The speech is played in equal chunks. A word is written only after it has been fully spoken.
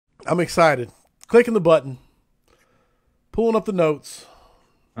I'm excited. Clicking the button, pulling up the notes.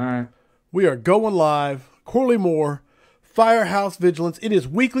 All right. We are going live. Corley Moore, Firehouse Vigilance. It is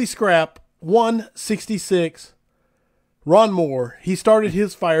Weekly Scrap 166. Ron Moore, he started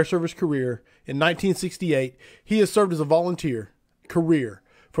his fire service career in 1968. He has served as a volunteer career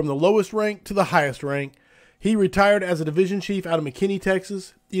from the lowest rank to the highest rank. He retired as a division chief out of McKinney,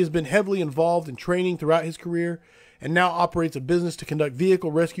 Texas. He has been heavily involved in training throughout his career and now operates a business to conduct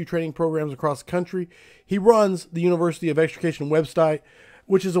vehicle rescue training programs across the country. He runs the University of Extrication website,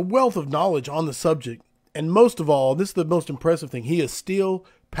 which is a wealth of knowledge on the subject. And most of all, this is the most impressive thing, he is still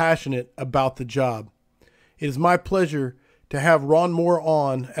passionate about the job. It is my pleasure to have Ron Moore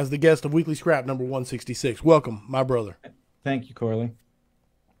on as the guest of Weekly Scrap number 166. Welcome, my brother. Thank you, Corley.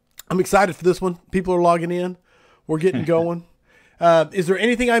 I'm excited for this one. People are logging in. We're getting going. Is there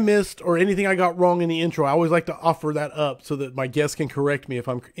anything I missed or anything I got wrong in the intro? I always like to offer that up so that my guests can correct me if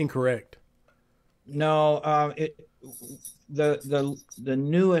I'm incorrect. No, the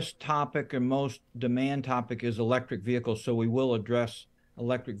newest topic and most demand topic is electric vehicles, so we will address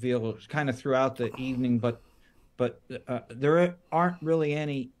electric vehicles kind of throughout the evening, but there aren't really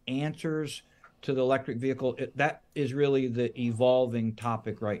any answers to the electric vehicle. That is really the evolving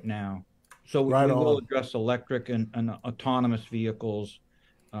topic right now. So we will address electric and autonomous vehicles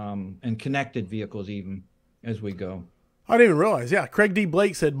and connected vehicles even as we go. I didn't even realize. Yeah, Craig D.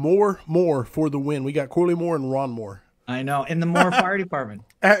 Blake said more for the win. We got Corley Moore and Ron Moore. I know. In the Moore Fire Department.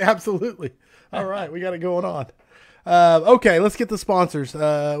 Absolutely. All right. We got it going on. Okay, let's get the sponsors.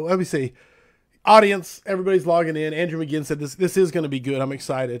 Let me see. Audience, everybody's logging in. Andrew McGinn said this is going to be good. I'm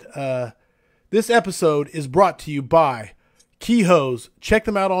excited. This episode is brought to you by Key Hose. Check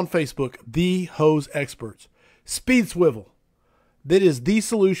them out on Facebook, The Hose Experts. Speed Swivel. That is the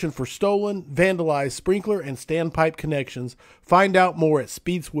solution for stolen, vandalized sprinkler and standpipe connections. Find out more at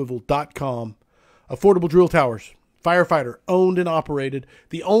speedswivel.com. Affordable Drill Towers. Firefighter, owned and operated.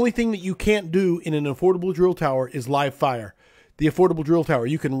 The only thing that you can't do in an affordable drill tower is live fire. The Affordable Drill Tower.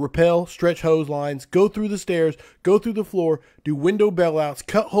 You can rappel, stretch hose lines, go through the stairs, go through the floor, do window bailouts,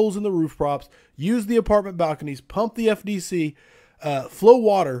 cut holes in the roof props, use the apartment balconies, pump the FDC, flow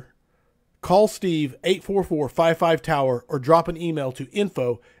water. Call Steve, 844-55-TOWER, or drop an email to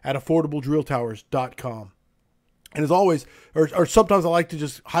info@affordabledrilltowers.com. And as always, or sometimes I like to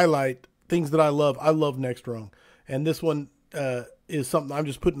just highlight things that I love. I love Next Rung. And this one is something I'm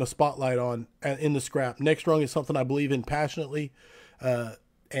just putting a spotlight on in the scrap. Next Rung is something I believe in passionately.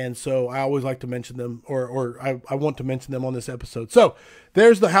 And so I always like to mention them, or I want to mention them on this episode. So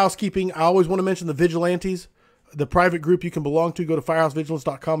there's the housekeeping. I always want to mention the Vigilantes, the private group you can belong to. Go to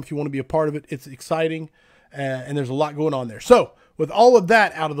firehousevigilance.com if you want to be a part of it. It's exciting, and there's a lot going on there. So with all of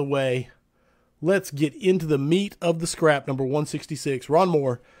that out of the way, let's get into the meat of the scrap, number 166. Ron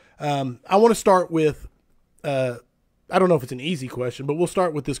Moore, I want to start with, I don't know if it's an easy question, but we'll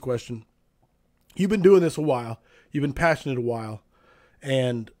start with this question. You've been doing this a while. You've been passionate a while.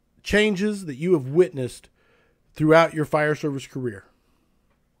 And changes that you have witnessed throughout your fire service career.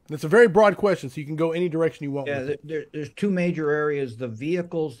 It's a very broad question, so you can go any direction you want. Yeah, there's two major areas. The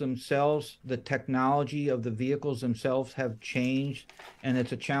vehicles themselves, the technology of the vehicles themselves have changed, and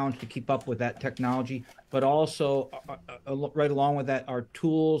it's a challenge to keep up with that technology. But also, right along with that, our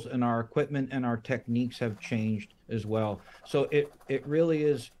tools and our equipment and our techniques have changed as well. So it really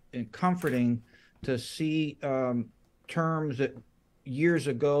is comforting to see terms that years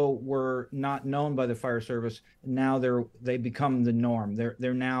ago were not known by the fire service. Now they become the norm.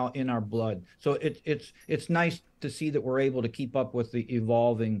 They're now in our blood. So it's nice to see that we're able to keep up with the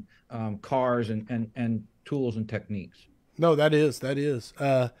evolving cars and tools and techniques. No, that is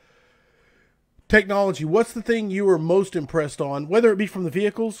technology. What's the thing you were most impressed on, whether it be from the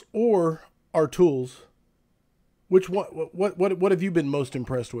vehicles or our tools? Which one? What have you been most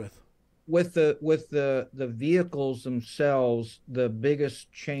impressed with? With the vehicles themselves, the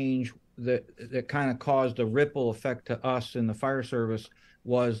biggest change that kind of caused a ripple effect to us in the fire service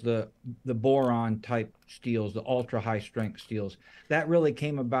was the boron type steels, the ultra high strength steels. That really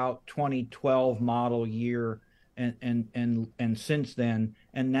came about 2012 model year and since then,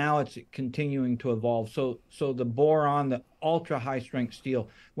 and now it's continuing to evolve. So the boron, the ultra high strength steel,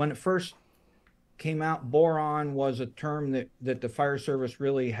 when it first came out, boron was a term that the fire service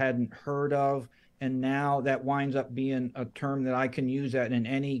really hadn't heard of, and now that winds up being a term that I can use that in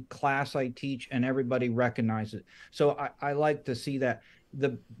any class I teach and everybody recognizes it. So I like to see that.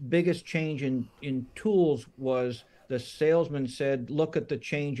 The biggest change in tools was the salesman said, look at the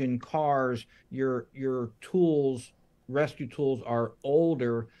change in cars. Your tools, rescue tools, are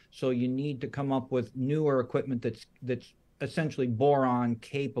older, so you need to come up with newer equipment that's essentially boron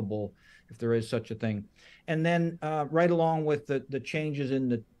capable, if there is such a thing. And then right along with the changes in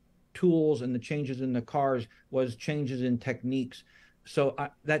the tools and the changes in the cars was changes in techniques. So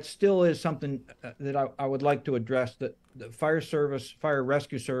that still is something that I would like to address. That the fire service, fire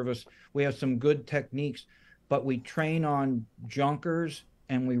rescue service, we have some good techniques, but we train on junkers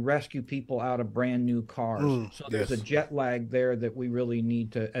and we rescue people out of brand new cars. So there's a jet lag there that we really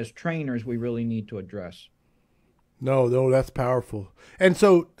need to, as trainers, we really need to address. No, no, that's powerful. And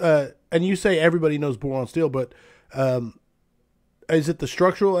so, and you say everybody knows boron steel, but is it the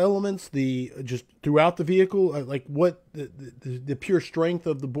structural elements, the just throughout the vehicle, like what the pure strength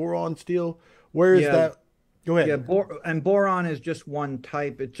of the boron steel? Where is that? Go ahead. Yeah, and boron is just one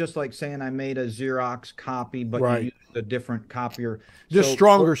type. It's just like saying I made a Xerox copy, but you used a different copier. Just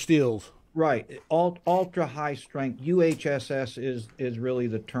stronger steels. Right. Ultra high strength. UHSS is really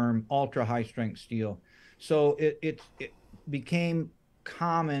the term, ultra high strength steel. So it became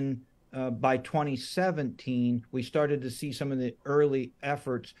common by 2017. We started to see some of the early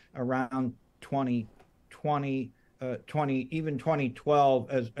efforts around 2020, even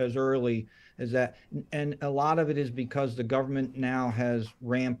 2012 as early as that. And a lot of it is because the government now has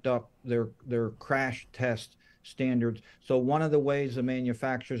ramped up their crash test standards. So one of the ways the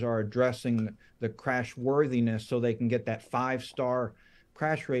manufacturers are addressing the crash worthiness so they can get that 5-star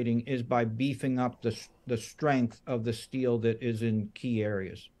crash rating is by beefing up the strength of the steel that is in key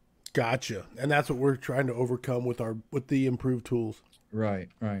areas. Gotcha. And that's what we're trying to overcome with the improved tools. Right.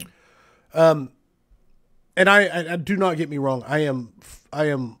 And I do not get me wrong. I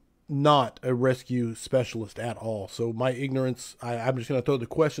am not a rescue specialist at all. So my ignorance, I'm just going to throw the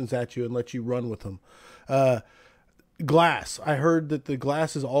questions at you and let you run with them. Glass. I heard that the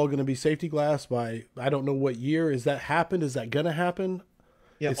glass is all going to be safety glass by, I don't know what year. Is that happened? Is that going to happen?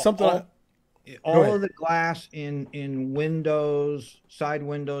 Yeah. It's something all of the glass in windows, side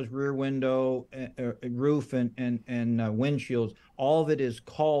windows, rear window, roof, and windshields, all of it is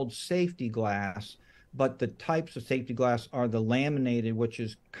called safety glass. But the types of safety glass are the laminated, which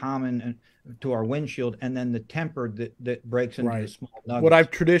is common to our windshield, and then the tempered that breaks into the small nuggets. What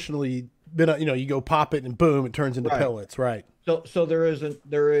I've traditionally been, you go pop it and boom, it turns into pellets, right? So there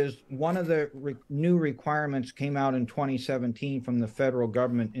is one of the new requirements came out in 2017 from the federal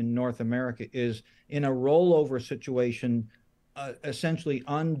government in North America is in a rollover situation, essentially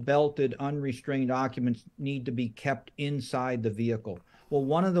unbelted, unrestrained occupants need to be kept inside the vehicle. Well,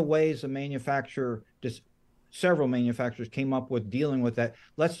 one of the ways the manufacturer, several manufacturers came up with dealing with that,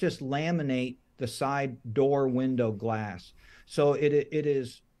 let's just laminate the side door window glass. So it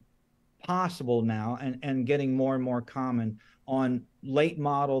is possible now and getting more and more common on late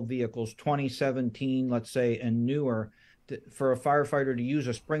model vehicles, 2017, let's say, and newer, for a firefighter to use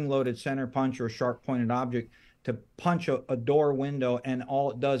a spring-loaded center punch or sharp pointed object to punch a door window, and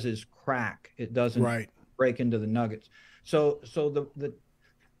all it does is crack. It doesn't break into the nuggets. So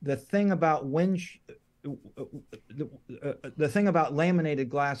the thing about the thing about laminated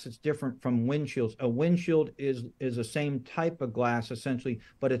glass that's different from windshields. A windshield is the same type of glass essentially,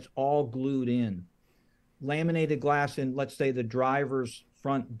 but it's all glued in. Laminated glass in, let's say, the driver's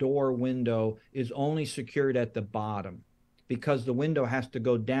front door window is only secured at the bottom because the window has to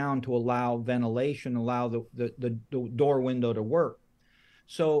go down to allow ventilation, allow the door window to work.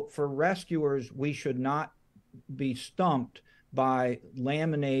 So for rescuers, we should not be stumped by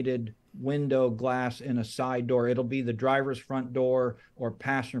laminated window glass in a side door. It'll be the driver's front door or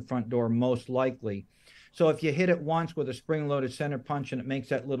passenger front door most likely. So if you hit it once with a spring-loaded center punch and it makes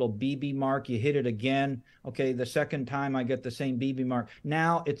that little BB mark, you hit it again. Okay, the second time I get the same BB mark.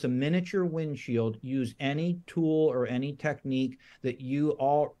 Now it's a miniature windshield. Use any tool or any technique that you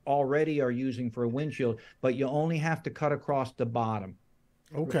already are using for a windshield, but you only have to cut across the bottom.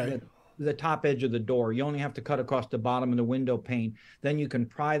 Okay. The top edge of the door. You only have to cut across the bottom of the window pane. Then you can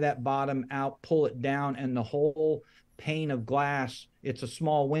pry that bottom out, pull it down, and the whole pane of glass, it's a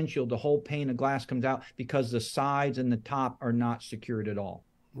small windshield, the whole pane of glass comes out because the sides and the top are not secured at all.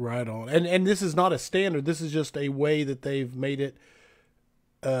 Right on. And this is not a standard. This is just a way that they've made it.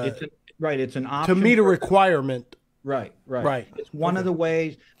 It's an option. To meet a requirement. Right. It's one of the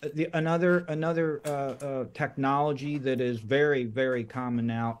ways. Another technology that is very, very common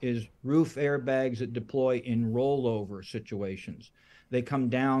now is roof airbags that deploy in rollover situations. They come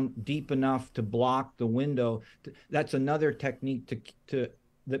down deep enough to block the window. That's another technique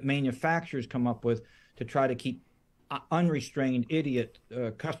that manufacturers come up with to try to keep unrestrained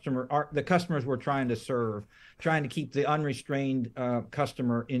the customers we're trying to serve, trying to keep the unrestrained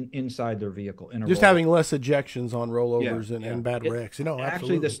customer inside their vehicle. Just having less ejections on rollovers and bad wrecks.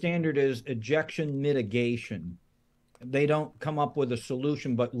 Actually, the standard is ejection mitigation. They don't come up with a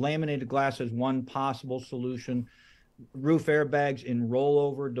solution, but laminated glass is one possible solution. Roof airbags in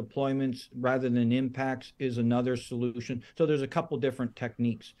rollover deployments rather than impacts is another solution. So there's a couple different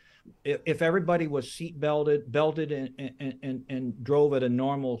techniques. If everybody was seat belted and drove at a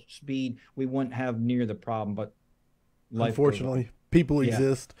normal speed, we wouldn't have near the problem. But unfortunately, people yeah.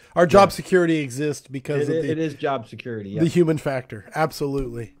 exist. Our job security exists because it is job security. Yeah. The human factor.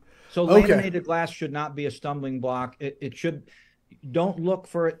 Absolutely. So laminated glass should not be a stumbling block. It should. Don't look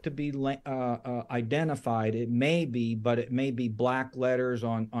for it to be identified. It may be, but it may be black letters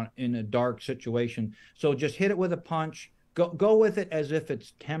on in a dark situation. So just hit it with a punch. Go with it as if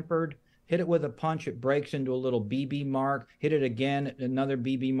it's tempered. Hit it with a punch. It breaks into a little BB mark. Hit it again, another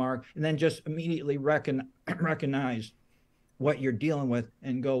BB mark, and then just immediately recognize what you're dealing with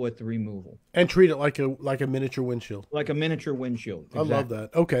and go with the removal. And treat it like a miniature windshield. Like a miniature windshield. Exactly. I love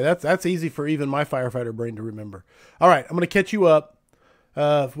that. Okay, that's easy for even my firefighter brain to remember. All right, I'm going to catch you up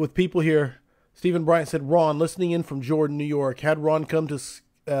with people here. Stephen Bryant said, Ron, listening in from Jordan, New York. Had Ron come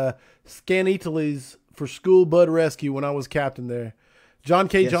to Scanitaly's for school bud rescue when I was captain there. John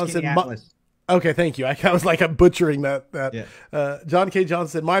K. Johnson said, okay, thank you. I was like, I'm butchering that. Yeah. John K.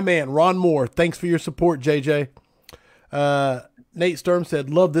 Johnson said, my man, Ron Moore, thanks for your support, JJ. Nate Sturm said,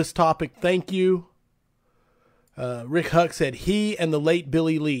 love this topic. Thank you. Rick Huck said, he and the late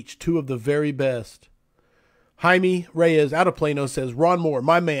Billy Leach, two of the very best. Jaime Reyes out of Plano says, Ron Moore,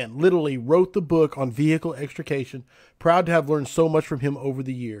 my man, literally wrote the book on vehicle extrication. Proud to have learned so much from him over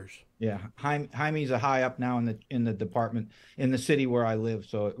the years. Yeah, Jaime's a high up now in the department in the city where I live,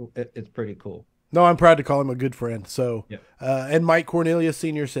 so it's pretty cool. No, I'm proud to call him a good friend. So, yeah. And Mike Cornelius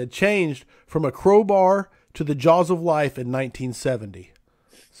Sr. said, changed from a crowbar to the jaws of life in 1970.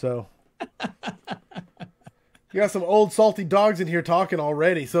 So, you got some old salty dogs in here talking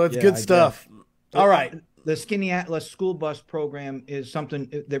already, so it's good stuff. All right. The Skinny Atlas school bus program is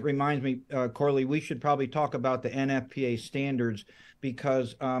something that reminds me, Corley, we should probably talk about the NFPA standards,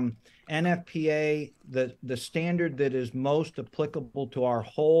 because NFPA, the standard that is most applicable to our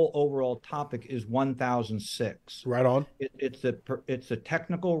whole overall topic is 1006. Right on. It's the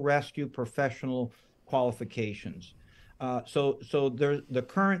technical rescue professional qualifications. So the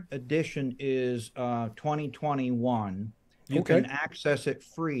current edition is 2021. You can access it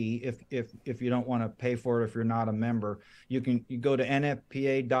free if you don't want to pay for it if you're not a member. You go to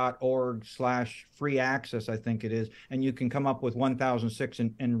nfpa.org/free access, I think it is, and you can come up with 1006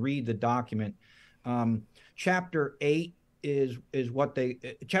 and read the document. Chapter 8 is what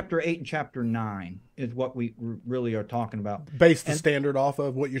chapter 8 and chapter 9 is what we really are talking about. Base the standard off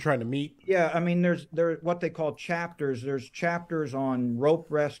of what you're trying to meet. Yeah, I mean there's what they call chapters. There's chapters on rope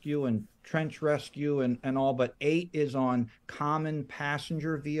rescue and trench rescue and all, but 8 is on common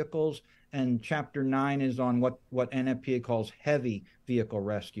passenger vehicles, and chapter 9 is on what NFPA calls heavy vehicle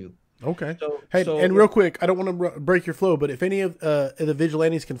rescue. Okay. And real quick, I don't want to break your flow, but if any of the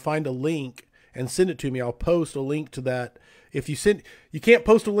vigilantes can find a link and send it to me, I'll post a link to that. If you can't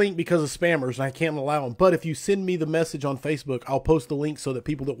post a link because of spammers, and I can't allow them. But if you send me the message on Facebook, I'll post the link so that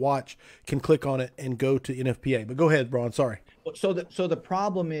people that watch can click on it and go to NFPA. But go ahead, Ron. Sorry. So the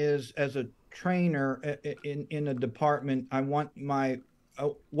problem is, as a trainer in a department, I want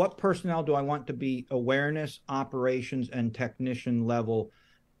what personnel do I want to be awareness, operations, and technician level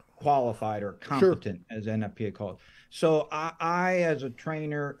qualified or competent, as NFPA calls. So I as a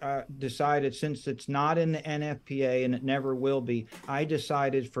trainer, decided, since it's not in the NFPA and it never will be, I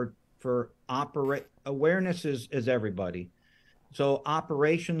decided for awareness is everybody. So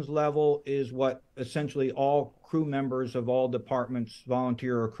operations level is what essentially all crew members of all departments,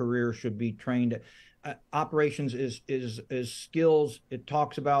 volunteer or career, should be trained at. Operations is skills. It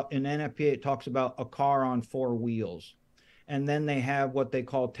talks about, in NFPA, it talks about a car on 4 wheels. And then they have what they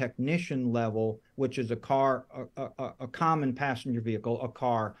call technician level, which is a car, a common passenger vehicle, a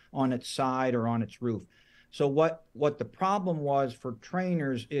car on its side or on its roof. So what the problem was for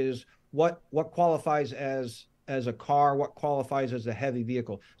trainers is what qualifies as a car, what qualifies as a heavy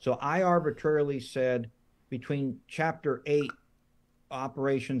vehicle. So I arbitrarily said between chapter 8,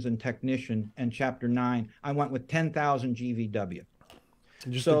 operations and technician, and chapter 9, I went with 10,000 GVW.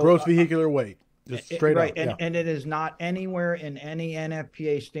 Just the gross vehicular weight. Just straight right, up. and it is not anywhere in any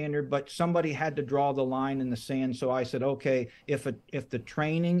NFPA standard, but somebody had to draw the line in the sand. So I said, okay, if the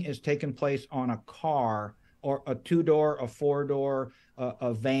training is taking place on a car, or a 2-door, a 4-door,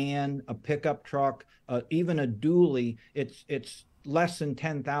 a van, a pickup truck, even a dually, it's less than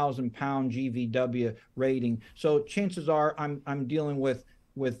 10,000 pound GVW rating. So chances are I'm dealing with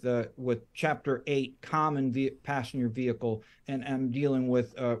chapter 8 common passenger vehicle, and I'm dealing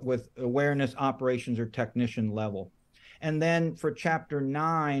with awareness, operations, or technician level. And then for chapter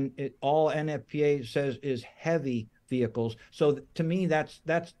 9, it all NFPA says is heavy vehicles. So to me, that's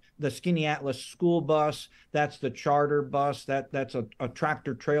the Skinny Atlas school bus, that's the charter bus, that's a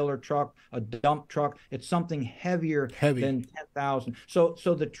tractor trailer truck, a dump truck. It's something heavier Heavy. than 10,000. So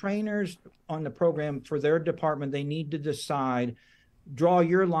the trainers on the program for their department, they need to decide, draw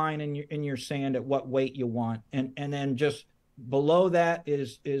your line in your sand at what weight you want, and then just below that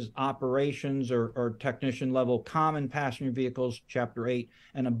is operations or technician level common passenger vehicles, chapter 8,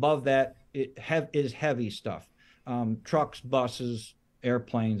 and above that is heavy stuff, trucks, buses,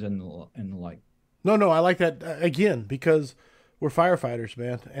 airplanes, and the like. No, no, I like that again because we're firefighters,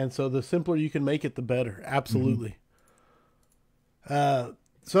 man, and so the simpler you can make it, the better. Absolutely. So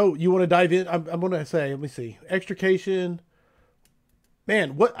you want to dive in? I'm going to say, let me see, extrication.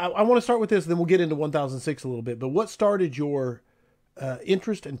 Man, what I want to start with this, then we'll get into 1006 a little bit. But what started your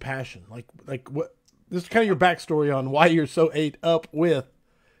interest and passion? Like what? This is kind of your backstory on why you're so ate up with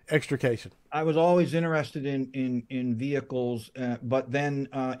extrication. I was always interested in vehicles, but then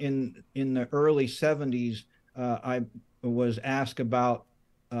in the early 70s, I was asked about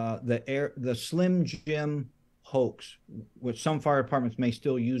the Slim Jim hoax, which some fire departments may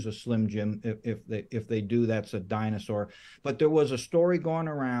still use a Slim Jim. If they do, that's a dinosaur. But there was a story going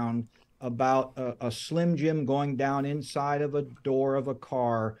around about a Slim Jim going down inside of a door of a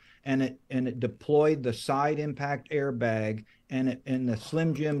car, and it deployed the side impact airbag, and the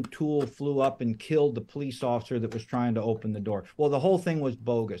Slim Jim tool flew up and killed the police officer that was trying to open the door. Well, the whole thing was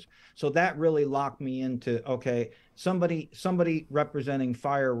bogus. So that really locked me into, okay, somebody representing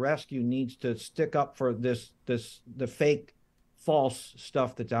fire rescue needs to stick up for the fake false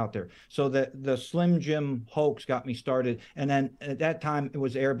stuff that's out there. So the Slim Jim hoax got me started. And then at that time it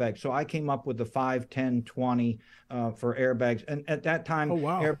was airbags. So I came up with the 5, 10, 20 for airbags. And at that time, Oh,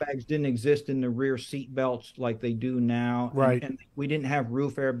 wow. airbags didn't exist in the rear seat belts like they do now. Right. And we didn't have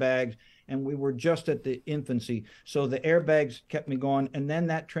roof airbags, and we were just at the infancy. So the airbags kept me going. And then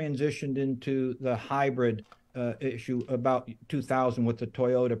that transitioned into the hybrid issue about 2000 with the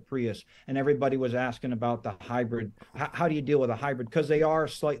Toyota Prius, and everybody was asking about the hybrid. How do you deal with a hybrid? Because they are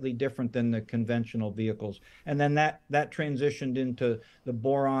slightly different than the conventional vehicles. And then that transitioned into the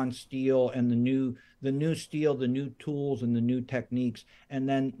boron steel and the new steel, the new tools, and the new techniques. And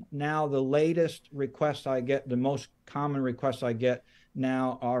then now the latest requests I get, the most common requests I get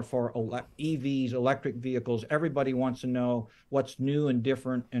now are for EVs, electric vehicles. Everybody wants to know what's new and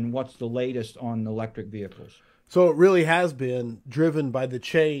different and what's the latest on electric vehicles. So it really has been driven by the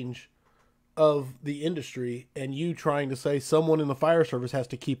change of the industry and you trying to say someone in the fire service has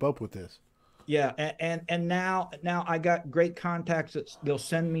to keep up with this. Yeah, and now I got great contacts that they'll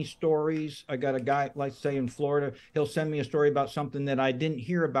send me stories. I got a guy, like say in Florida, he'll send me a story about something that I didn't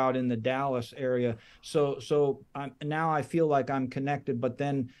hear about in the Dallas area. So now I feel like I'm connected. But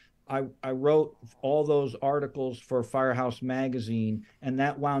then I wrote all those articles for Firehouse Magazine, and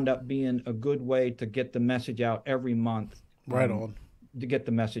that wound up being a good way to get the message out every month. Right on. To get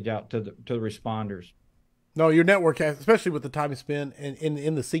the message out to the responders. No, your network has, especially with the time you spend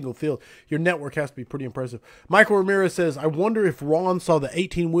in the single field, your network has to be pretty impressive. Michael Ramirez says, I wonder if Ron saw the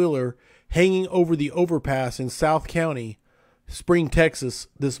 18-wheeler hanging over the overpass in South County, Spring, Texas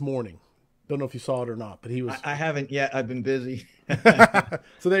this morning. Don't know if you saw it or not, but he was. I haven't yet. I've been busy.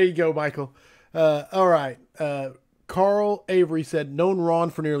 So there you go, Michael. All right. Carl Avery said, known Ron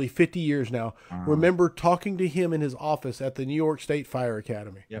for nearly 50 years now. Remember talking to him in his office at the New York State Fire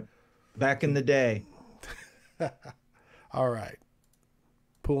Academy. Yep. Back in the day. All right.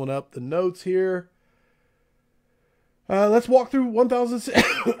 Pulling up the notes here. Let's walk through 1006.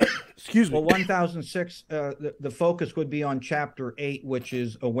 Excuse me. Well, 1006, the focus would be on chapter 8, which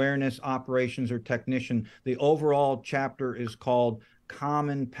is awareness, operations, or technician. The overall chapter is called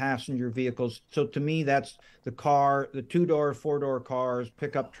common passenger vehicles. So to me, that's the car, the 2-door, 4-door cars,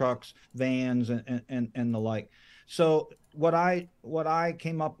 pickup trucks, vans, and the like. So what I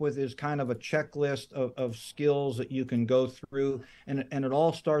came up with is kind of a checklist of skills that you can go through, and it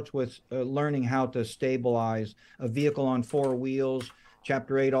all starts with learning how to stabilize a vehicle on 4 wheels.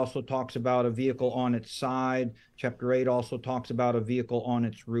 Chapter 8 also talks about a vehicle on its side. Chapter 8 also talks about a vehicle on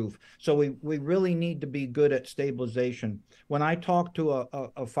its roof. So we really need to be good at stabilization. When I talk to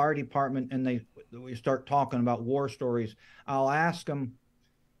a fire department and we start talking about war stories, I'll ask them,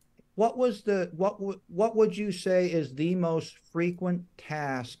 what would you say is the most frequent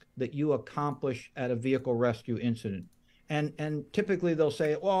task that you accomplish at a vehicle rescue incident? And typically they'll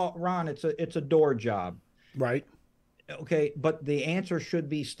say, well, Ron, it's a door job. Right. Okay, but the answer should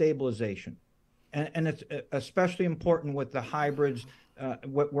be stabilization. and it's especially important with the hybrids,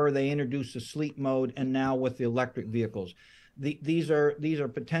 where they introduce the sleep mode, and now with the electric vehicles. These are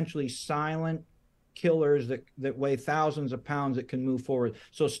potentially silent killers that weigh thousands of pounds that can move forward.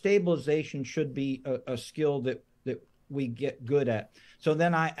 So stabilization should be a skill that we get good at. So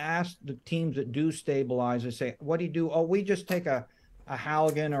then I asked the teams that do stabilize, I say, what do you do? Oh, we just take a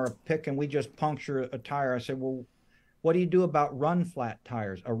Halligan or a pick and we just puncture a tire. I said, well, what do you do about run flat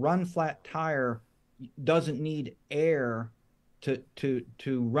tires? A run flat tire doesn't need air to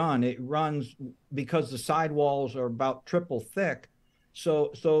run. It runs because the sidewalls are about triple thick.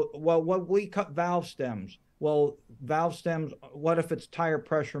 So well, what we cut valve stems. Well, valve stems, what if it's tire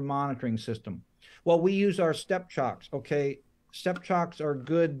pressure monitoring system? Well, we use our step chocks. Okay, step chocks are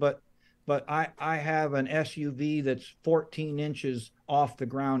good, but I have an SUV that's 14 inches off the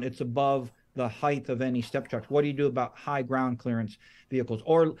ground. It's above the height of any step chocks. What do you do about high ground clearance vehicles?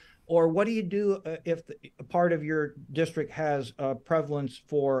 Or what do you do if a part of your district has a prevalence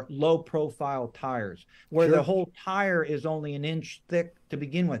for low profile tires, where Sure. the whole tire is only an inch thick to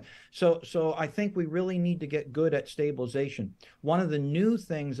begin with? So I think we really need to get good at stabilization. One of the new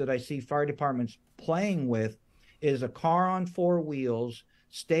things that I see fire departments playing with is a car on four wheels,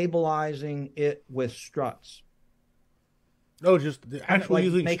 stabilizing it with struts. No, just actually Like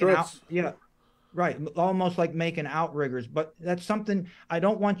using making out, struts. yeah, right. Almost like making outriggers. But that's something, I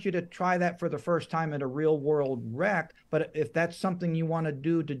don't want you to try that for the first time at a real world wreck. But if that's something you want to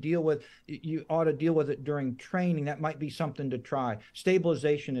do to deal with, you ought to deal with it during training. That might be something to try.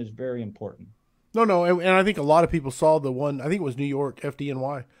 Stabilization is very important. No, no, and I think a lot of people saw the one. I think it was New York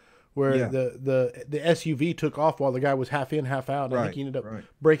FDNY, where Yeah, the SUV took off while the guy was half in, half out. I think right, he ended up right.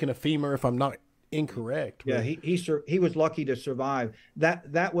 breaking a femur, if I'm not incorrect. Yeah, But he was lucky to survive.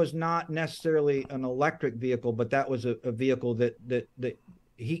 That was not necessarily an electric vehicle, but that was a vehicle that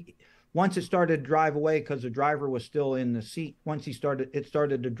he, once it started to drive away, because the driver was still in the seat. Once it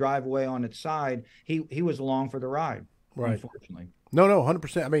started to drive away on its side. He was along for the ride, right. unfortunately. No, no,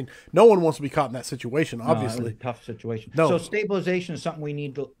 100%. I mean, no one wants to be caught in that situation, No, it was a obviously. tough situation. So No. stabilization is something we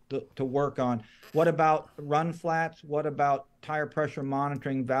need to work on. What about run flats? What about tire pressure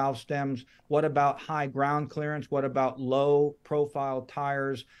monitoring, valve stems? What about high ground clearance? What about low profile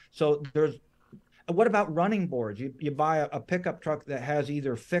tires? So there's, what about running boards? You buy a pickup truck that has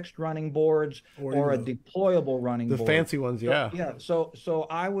either fixed running boards Or or a even deployable running the board. fancy ones, So yeah. yeah, so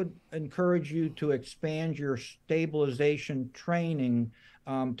I would encourage you to expand your stabilization training,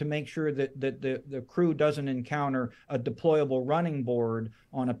 to make sure that the crew doesn't encounter a deployable running board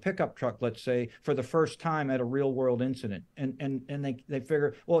on a pickup truck, let's say, for the first time at a real world incident. And they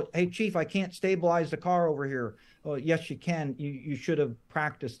figure, well, hey, chief, I can't stabilize the car over here. Well, yes, you can. You should have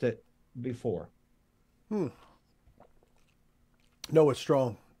practiced it before. Hmm. No, it's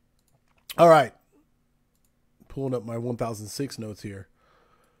strong. All right. Pulling up my 1006 notes here.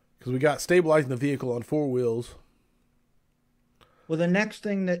 Because we got stabilizing the vehicle on four wheels. Well, the next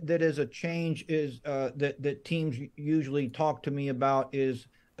thing that is a change is, that teams usually talk to me about is,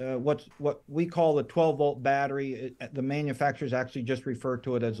 what we call the 12-volt battery. The manufacturers actually just refer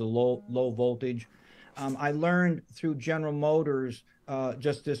to it as a low voltage. I learned through General Motors,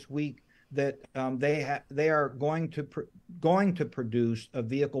 just this week, that they are going to produce a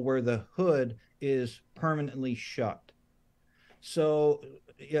vehicle where the hood is permanently shut. So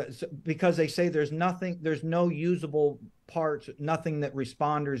yeah, because they say there's no usable parts, nothing that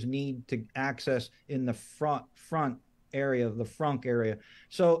responders need to access in the front area, the frunk area.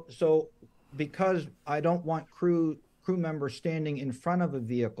 So because I don't want crew members standing in front of a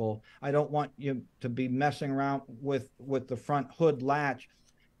vehicle, I don't want you to be messing around with the front hood latch.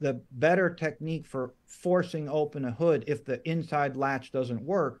 The better technique for forcing open a hood, if the inside latch doesn't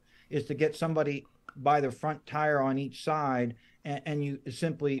work, is to get somebody by the front tire on each side, and you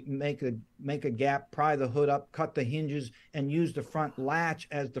simply make a gap, pry the hood up, cut the hinges, and use the front latch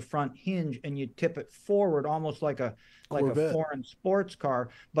as the front hinge, and you tip it forward almost like a Corvette. foreign sports car.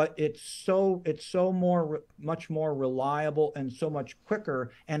 But it's much more reliable and so much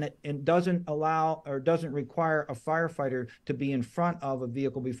quicker, and it doesn't allow or doesn't require a firefighter to be in front of a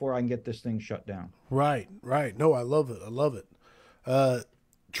vehicle before I can get this thing shut down. Right, right. No, I love it. I love it.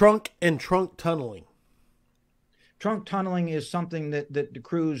 Trunk and trunk tunneling. Trunk tunneling is something that the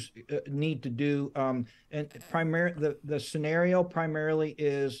crews need to do, and the scenario primarily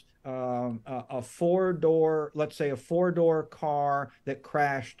is, a four-door, let's say a four-door car that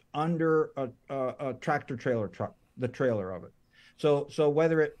crashed under a tractor trailer truck, the trailer of it. So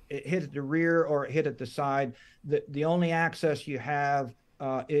whether it hit at the rear or it hit at the side, the only access you have,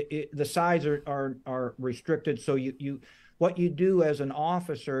 the sides are restricted. So you what you do as an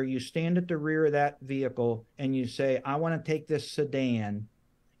officer, you stand at the rear of that vehicle and you say, I want to take this sedan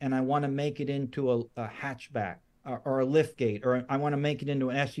and I want to make it into a hatchback or a lift gate, or I want to make it into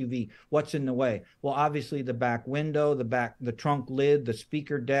an SUV. What's in the way? Well, obviously the back window, the trunk lid, the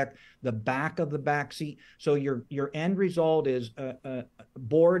speaker deck, the back of the back seat. So your end result is a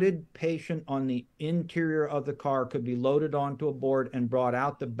boarded patient on the interior of the car could be loaded onto a board and brought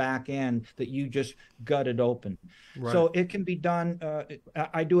out the back end that you just gutted open. Right. So it can be done.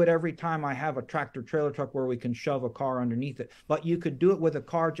 I do it every time I have a tractor trailer truck where we can shove a car underneath it. But you could do it with a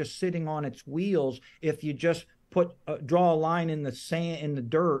car just sitting on its wheels if you just draw a line in the sand, in the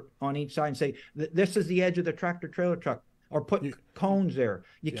dirt on each side and say, this is the edge of the tractor trailer truck, or put cones there.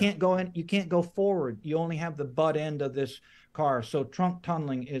 You can't go in, you can't go forward. You only have the butt end of this car. So trunk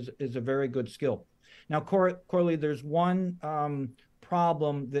tunneling is a very good skill. Now, Corley, there's one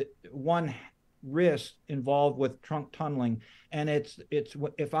problem, that one risk involved with trunk tunneling, and it's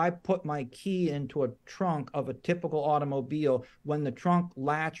if I put my key into a trunk of a typical automobile, when the trunk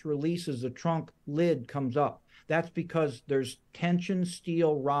latch releases, the trunk lid comes up. That's because there's tension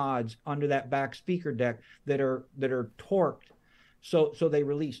steel rods under that back speaker deck that are torqued, so they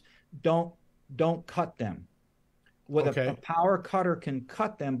release. Don't cut them. With a power cutter can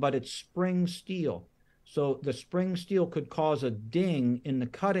cut them, but it's spring steel. So the spring steel could cause a ding in the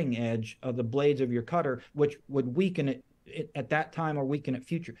cutting edge of the blades of your cutter, which would weaken it at that time or weaken it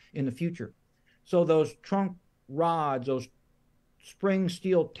in the future. So those trunk rods, those spring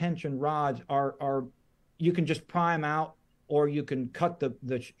steel tension rods are you can just prime out, or you can cut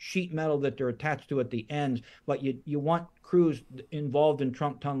the sheet metal that they're attached to at the ends. But you want crews involved in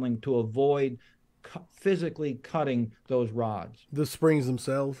trunk tunneling to avoid physically cutting those rods. The springs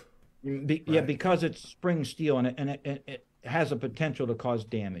themselves? Yeah, because it's spring steel, and it has a potential to cause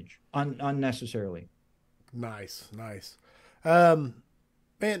damage unnecessarily. Nice.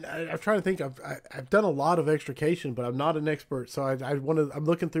 Man, I'm trying to think. I've done a lot of extrication, but I'm not an expert. So I'm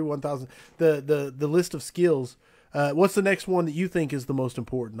looking through 1,000 the list of skills. What's the next one that you think is the most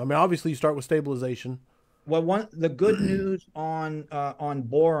important? I mean, obviously you start with stabilization. Well, the good news on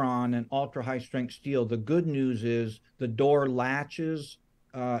boron and ultra high strength steel. The good news is the door latches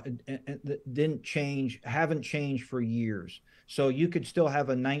haven't changed for years. So you could still have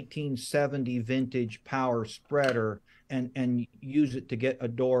a 1970 vintage power spreader and use it to get a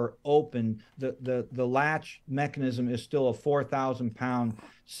door open. The latch mechanism is still a 4,000-pound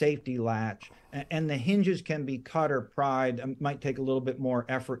safety latch, and the hinges can be cut or pried. It might take a little bit more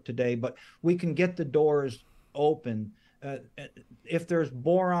effort today, but we can get the doors open. If there's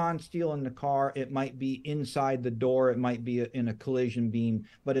boron steel in the car, it might be inside the door, it might be in a collision beam,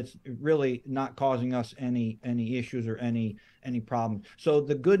 but it's really not causing us any issues or any problem. So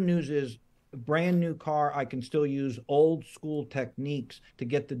the good news is, a brand new car, I can still use old school techniques to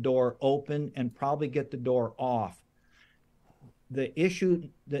get the door open and probably get the door off. The issue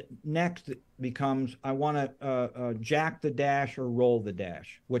that next becomes, I want to jack the dash or roll the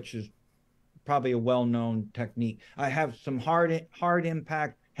dash, which is probably a well-known technique. I have some hard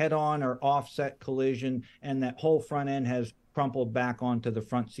impact, head-on or offset collision, and that whole front end has crumpled back onto the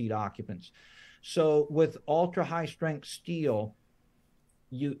front seat occupants. So with ultra high strength steel,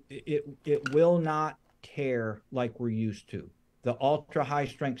 it will not tear like we're used to. The ultra high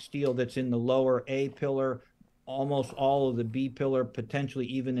strength steel that's in the lower A pillar, almost all of the B pillar, potentially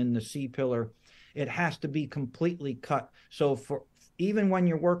even in the C pillar, it has to be completely cut. So even when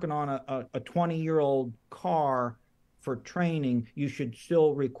you're working on a 20-year-old car for training, you should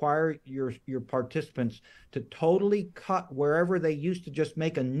still require your participants to totally cut wherever they used to just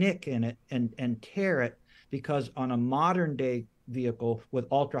make a nick in it and tear it, because on a modern day vehicle with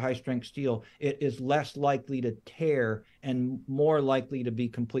ultra high strength steel, it is less likely to tear and more likely to be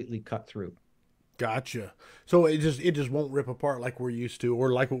completely cut through. Gotcha. So it just won't rip apart like we're used to,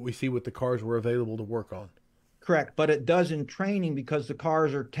 or like what we see with the cars we're available to work on. Correct, but it does in training because the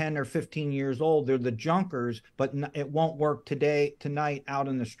cars are 10 or 15 years old. They're the junkers, but it won't work tonight out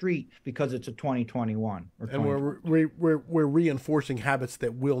in the street because it's a 2021. And we're reinforcing habits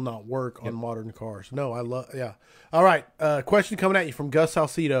that will not work on modern cars. No, yeah. All right, question coming at you from Gus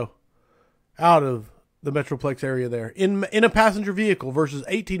Salcido out of the Metroplex area there. In a passenger vehicle versus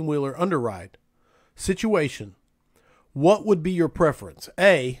 18-wheeler underride situation, what would be your preference?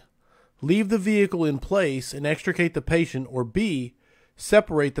 A, leave the vehicle in place and extricate the patient, or B,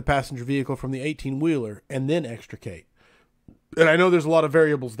 separate the passenger vehicle from the 18-wheeler and then extricate? And I know there's a lot of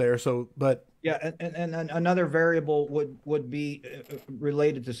variables there, but yeah, and another variable would be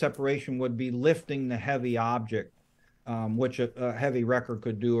related to separation would be lifting the heavy object. which a heavy wrecker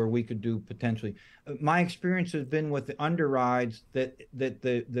could do, or we could do potentially. My experience has been with the underrides that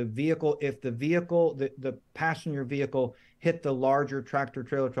the vehicle, if the passenger vehicle hit the larger tractor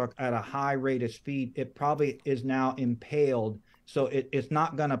trailer truck at a high rate of speed, it probably is now impaled. So it's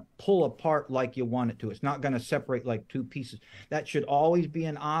not going to pull apart like you want it to. It's not going to separate like two pieces. That should always be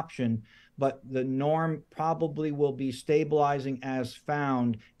an option, but the norm probably will be stabilizing as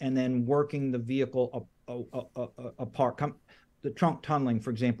found and then working the vehicle apart. The trunk tunneling, for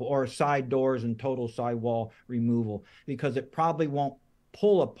example, or side doors and total sidewall removal, because it probably won't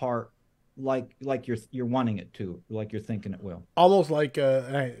pull apart like you're wanting it to, like you're thinking it will. Almost like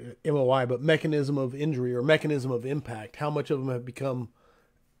MOI, but mechanism of injury or mechanism of impact. How much of them have become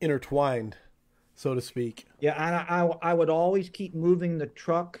intertwined, so to speak? Yeah, and I would always keep moving the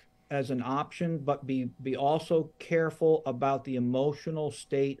truck as an option, but be also careful about the emotional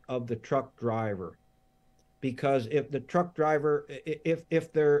state of the truck driver. Because if the truck driver,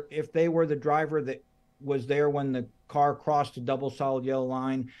 if they were the driver that was there when the car crossed the double solid yellow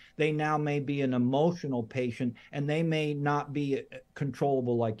line, they now may be an emotional patient and they may not be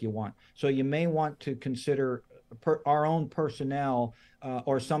controllable like you want. So you may want to consider our own personnel,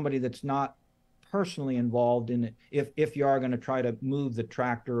 or somebody that's not personally involved in it, if you are going to try to move the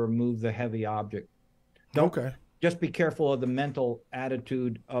tractor or move the heavy object. Don't, Okay. just be careful of the mental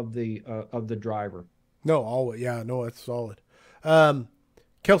attitude of the driver. No, always. Yeah, no, that's solid.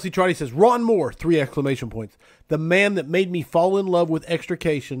 Kelsey Trotty says, Ron Moore, 3 exclamation points. The man that made me fall in love with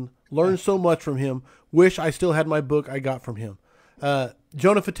extrication. Learned so much from him. Wish I still had my book I got from him.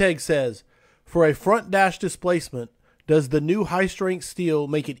 Jonah Fateg says, for a front dash displacement, does the new high-strength steel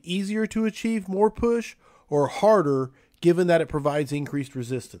make it easier to achieve more push or harder, given that it provides increased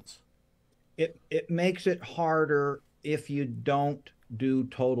resistance? It makes it harder if you don't do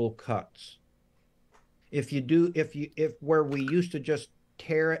total cuts. If where we used to just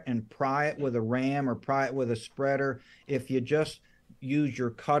tear it and pry it with a ram or pry it with a spreader, if you just use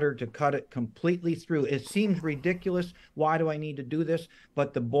your cutter to cut it completely through, it seems ridiculous. Why do I need to do this?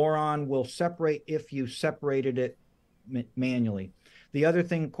 But the boron will separate if you separated it manually. The other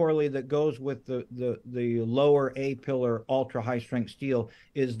thing, Corley, that goes with the lower A pillar ultra high strength steel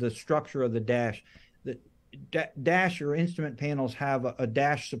is the structure of the dash. The dash or instrument panels have a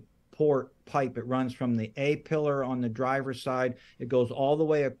dash support pipe. It runs from the A pillar on the driver's side. It goes all the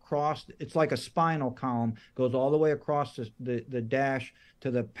way across. It's like a spinal column, goes all the way across the dash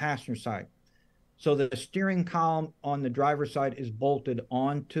to the passenger side. So the steering column on the driver's side is bolted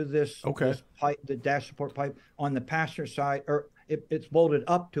onto this pipe, the dash support pipe. On the passenger side, or it's bolted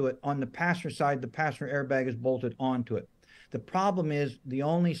up to it. On the passenger side, the passenger airbag is bolted onto it. The problem is the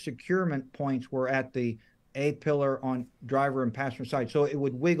only securement points were at the A pillar on driver and passenger side, so it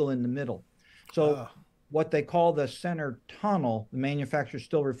would wiggle in the middle. So what they call the center tunnel, the manufacturers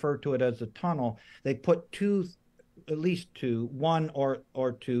still refer to it as a tunnel. They put at least two, one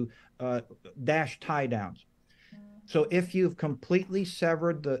or two dash tie downs. So if you've completely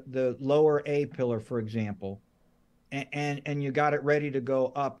severed the lower A pillar, for example, and you got it ready to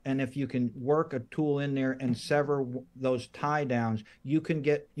go up, and if you can work a tool in there and sever those tie downs, you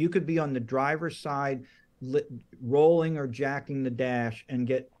could be on the driver's side rolling or jacking the dash and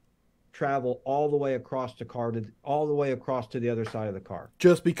get travel all the way across the car all the way across to the other side of the car.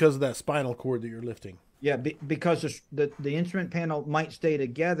 Just because of that spinal cord that you're lifting. Yeah, because the instrument panel might stay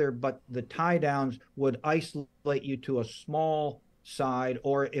together, but the tie downs would isolate you to a small side,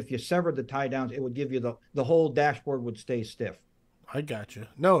 or if you severed the tie downs, it would give you the whole dashboard would stay stiff. I got you.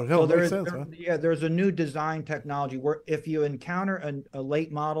 No, So makes sense. Huh? Yeah, there's a new design technology where if you encounter a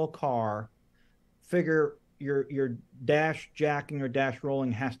late model car, figure your dash jacking or dash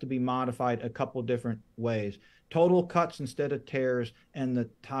rolling has to be modified a couple different ways. Total cuts instead of tears, and the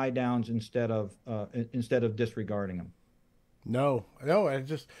tie downs instead of disregarding them. No,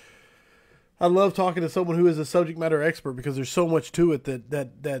 I love talking to someone who is a subject matter expert, because there's so much to it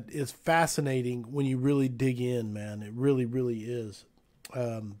that is fascinating when you really dig in, man. It really, really is.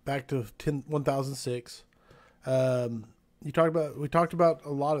 Back to 1006. We talked about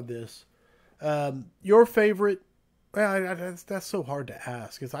a lot of this. Your favorite? Well, that's so hard to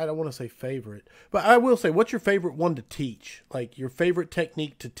ask, because I don't want to say favorite, but I will say, what's your favorite one to teach? Like your favorite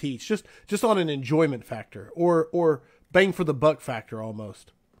technique to teach, just on an enjoyment factor or bang for the buck factor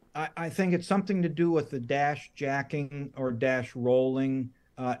almost. I think it's something to do with the dash jacking or dash rolling,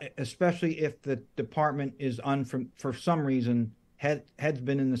 especially if the department is for some reason head's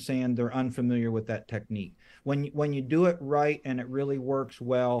been in the sand. They're unfamiliar with that technique. When you do it right and it really works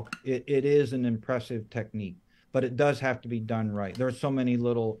well, it is an impressive technique. But it does have to be done right. There are so many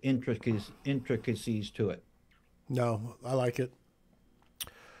little intricacies to it. No, I like it.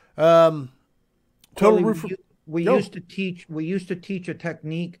 Um, total Well, roof. we Go. used to teach a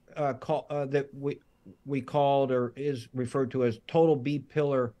technique that we called or is referred to as total B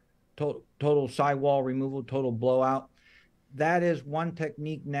pillar, total sidewall removal, total blowout. That is one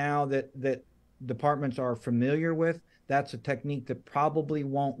technique now that departments are familiar with. That's a technique that probably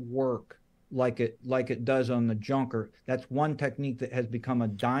won't work like it does on the junker. That's one technique that has become a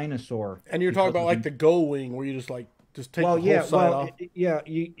dinosaur And you're talking because about of like the. the gull wing, where you just take Well, the whole yeah, side well, off. yeah,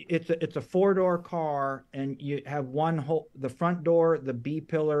 it's a four-door car, and you have one whole the front door, the B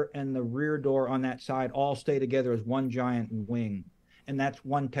pillar, and the rear door on that side all stay together as one giant wing, and that's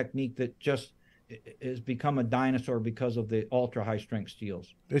one technique that just has become a dinosaur because of the ultra high strength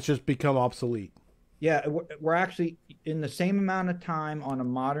steels. It's just become obsolete. Yeah, we're actually in the same amount of time on a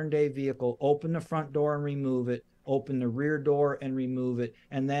modern day vehicle. Open the front door and remove it. Open the rear door and remove it,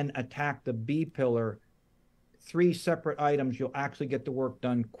 and then attack the B pillar, three separate items, you'll actually get the work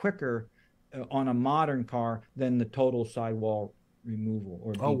done quicker on a modern car than the total sidewall removal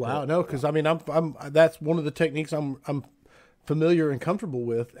or Oh B pillar. wow, no, because I mean, I'm that's one of the techniques I'm familiar and comfortable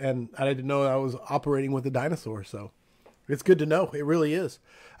with, and I didn't know I was operating with a dinosaur. So it's good to know. It really is.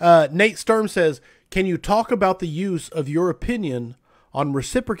 Nate Sturm says, "Can you talk about the use of your opinion on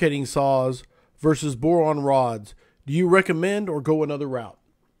reciprocating saws versus boron rods? Do you recommend or go another route?"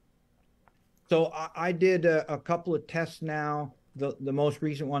 So I did a couple of tests now. The most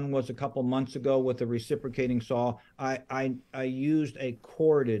recent one was a couple months ago with a reciprocating saw. I used a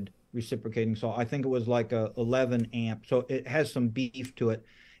corded reciprocating saw. I think it was like a 11 amp, so it has some beef to it.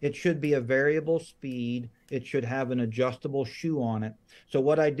 It should be a variable speed. It should have an adjustable shoe on it. So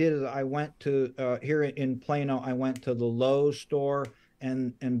what I did is I went to here in Plano. I went to the Lowe's store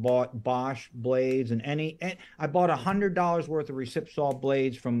and bought Bosch blades and I bought $100 worth of recip saw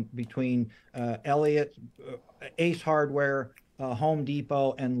blades from between Elliott, Ace Hardware, Home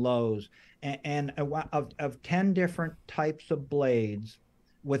Depot, and Lowe's, and of 10 different types of blades.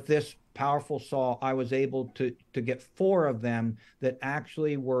 With this powerful saw, I was able to get four of them that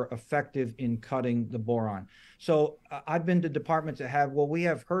actually were effective in cutting the boron. So I've been to departments that have, well, we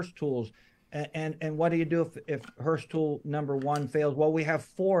have Hurst tools. And what do you do if Hurst tool number one fails? Well, we have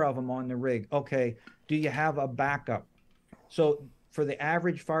four of them on the rig. Okay, do you have a backup? So for the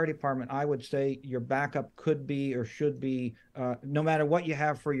average fire department, I would say your backup could be or should be, no matter what you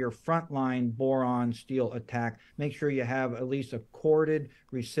have for your frontline boron steel attack, make sure you have at least a corded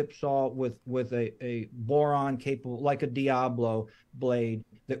recip saw with a boron capable, like a Diablo blade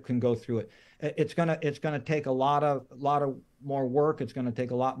that can go through it. It's gonna take a lot of more work. It's gonna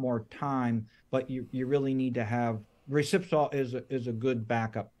take a lot more time, but you really need to have recip saw is a good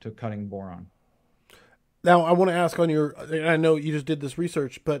backup to cutting boron. Now, I want to ask on your. I know you just did this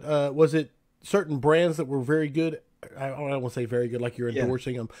research, but was it certain brands that were very good? I don't want to say very good, like you're Yeah.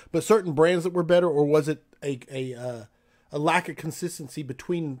 endorsing them, but certain brands that were better, or was it a lack of consistency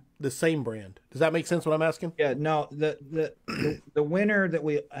between the same brand? Does that make sense? What I'm asking? Yeah, no, the winner that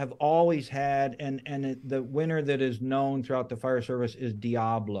we have always had, the winner that is known throughout the fire service is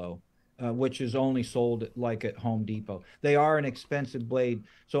Diablo, which is only sold like at Home Depot. They are an expensive blade.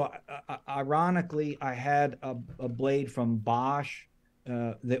 So ironically, I had a blade from Bosch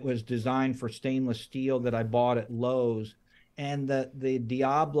that was designed for stainless steel that I bought at Lowe's, and the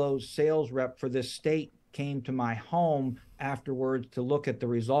Diablo sales rep for this state came to my home afterwards to look at the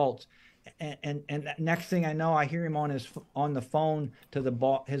results. And next thing I know, I hear him on the phone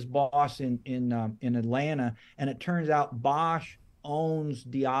to his boss in Atlanta, and it turns out Bosch owns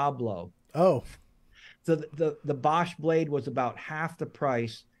Diablo. Oh, So the Bosch blade was about half the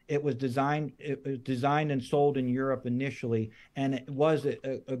price. It was designed and sold in Europe initially, and it was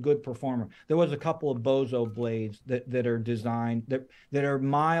a good performer. There was a couple of Bozo blades that are designed that are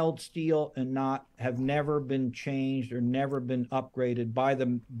mild steel and not have never been changed or never been upgraded by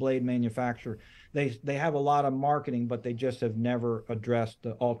the blade manufacturer. They have a lot of marketing, but they just have never addressed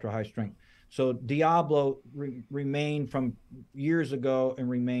the ultra high strength. So Diablo remained from years ago and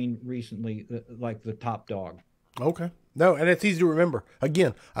remained recently like the top dog. okay. No, and it's easy to remember.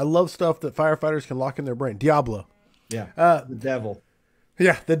 Again, I love stuff that firefighters can lock in their brain. Diablo. Yeah, the devil.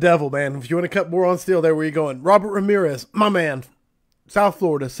 Yeah, the devil, man. If you want to cut more on steel, there where you going. Robert Ramirez, my man, South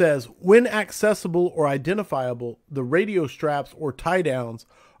Florida, says, when accessible or identifiable, the radio straps or tie downs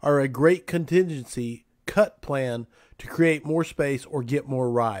are a great contingency cut plan to create more space or get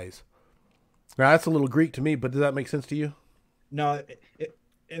more rise. Now, that's a little Greek to me, but does that make sense to you? No,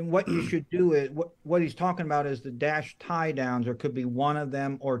 and what you should do is what he's talking about is the dash tie downs, or could be one of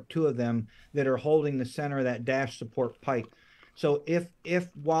them or two of them that are holding the center of that dash support pipe. So if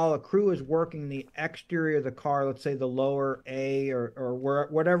while a crew is working the exterior of the car, let's say the lower A or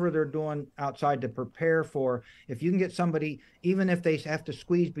whatever they're doing outside to prepare for, if you can get somebody, even if they have to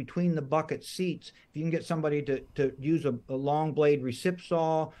squeeze between the bucket seats, if you can get somebody to use a long blade recip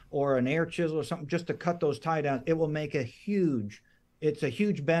saw or an air chisel or something just to cut those tie downs, it will make it's a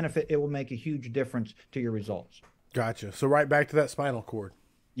huge benefit. It will make a huge difference to your results. Gotcha. So right back to that spinal cord.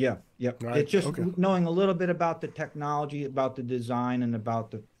 Yeah, yeah. Right. It's just Okay. knowing a little bit about the technology, about the design, and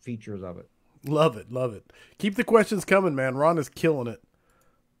about the features of it. Love it. Love it. Keep the questions coming, man. Ron is killing it.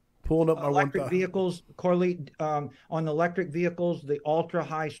 Pulling up my Electric 1,000. vehicles, Corley, on electric vehicles, the ultra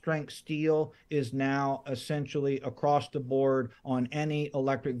high strength steel is now essentially across the board on any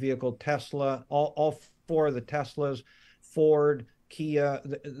electric vehicle. Tesla, all four of the Teslas, Ford, Kia,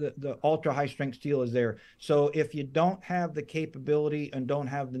 the ultra high strength steel is there. So if you don't have the capability and don't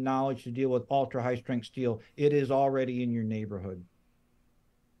have the knowledge to deal with ultra high strength steel, it is already in your neighborhood.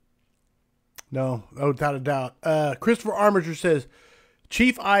 No, without a doubt. Christopher Armiger says,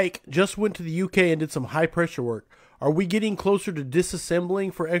 Chief Ike just went to the UK and did some high pressure work. Are we getting closer to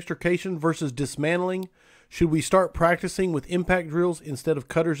disassembling for extrication versus dismantling? Should we start practicing with impact drills instead of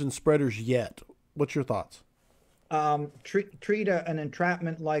cutters and spreaders yet? What's your thoughts? Treat an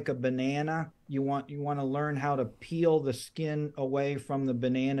entrapment like a banana. You want to learn how to peel the skin away from the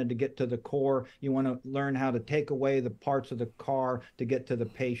banana to get to the core. You want to learn how to take away the parts of the car to get to the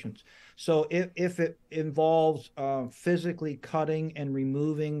patients. So if it involves physically cutting and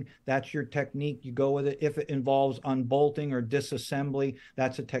removing, that's your technique. You go with it. If it involves unbolting or disassembly,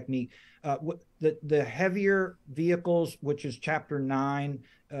 that's a technique. The heavier vehicles, which is chapter 9,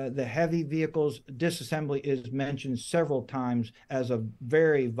 the heavy vehicles disassembly is mentioned several times as a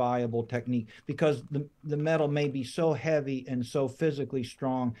very viable technique because the metal may be so heavy and so physically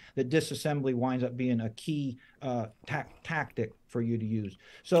strong that disassembly winds up being a key tactic for you to use.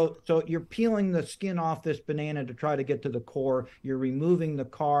 So you're peeling the skin off this banana to try to get to the core. You're removing the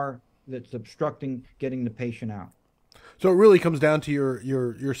car that's obstructing getting the patient out. So it really comes down to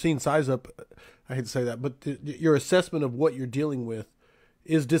your scene size up. I hate to say that, but your assessment of what you're dealing with.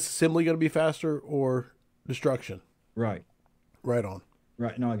 Is disassembly going to be faster or destruction? Right. Right on.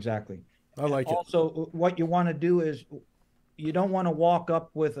 Right. No, exactly. I like it. Also, what you want to do is you don't want to walk up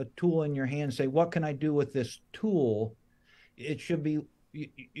with a tool in your hand and say, what can I do with this tool? It should be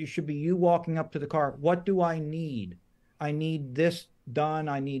you walking up to the car. What do I need? I need this done.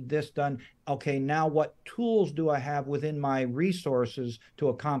 I need this done. Okay, now what tools do I have within my resources to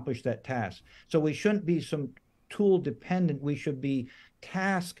accomplish that task? So we shouldn't be some tool dependent. We should be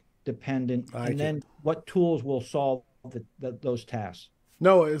task dependent, and then what tools will solve those tasks.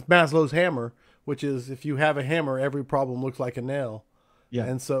 No, it's Maslow's hammer, which is if you have a hammer, every problem looks like a nail. Yeah.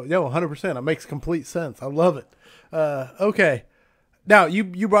 And so, 100%. It makes complete sense. I love it. Okay. Now,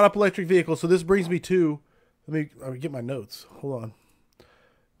 you brought up electric vehicles, so this brings me to, let me get my notes. Hold on.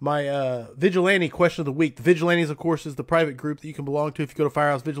 My Vigilante question of the week. The Vigilantes, of course, is the private group that you can belong to if you go to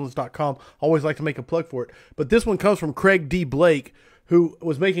firehousevigilance.com. Always like to make a plug for it. But this one comes from Craig D. Blake, who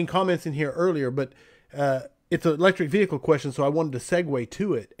was making comments in here earlier, but it's an electric vehicle question, so I wanted to segue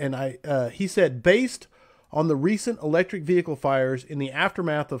to it. And he said, based on the recent electric vehicle fires in the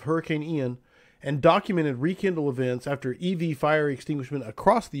aftermath of Hurricane Ian and documented rekindle events after EV fire extinguishment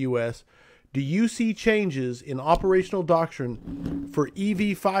across the U.S., do you see changes in operational doctrine for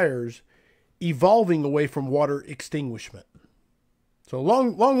EV fires evolving away from water extinguishment? So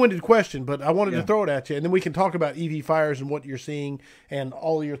long-winded question, but I wanted to throw it at you, and then we can talk about EV fires and what you're seeing and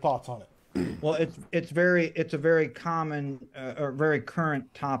all of your thoughts on it. Well, it's a very common or very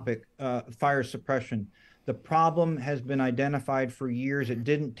current topic, fire suppression. The problem has been identified for years. It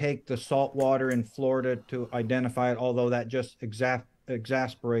didn't take the salt water in Florida to identify it, although that just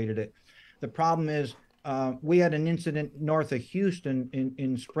exasperated it. The problem is we had an incident north of Houston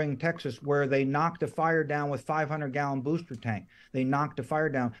in Spring, Texas, where they knocked a fire down with 500-gallon booster tank. They knocked a fire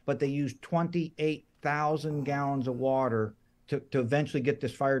down, but they used 28,000 gallons of water to eventually get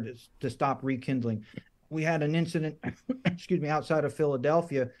this fire to stop rekindling. We had an incident, excuse me, outside of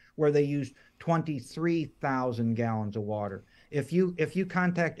Philadelphia where they used 23,000 gallons of water. If you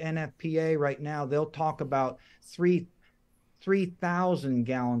contact NFPA right now, they'll talk about 3,000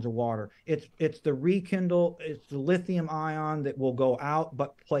 gallons of water. It's the rekindle, it's the lithium ion that will go out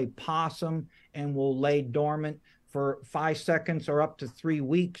but play possum and will lay dormant for 5 seconds or up to 3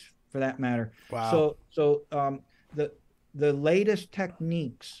 weeks for that matter. Wow. So the latest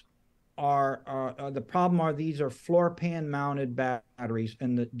techniques are the problem are these are floor pan mounted batteries,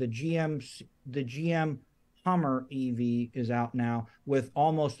 and the GM Hummer EV is out now with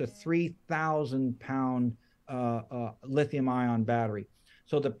almost a 3,000 pound lithium ion battery.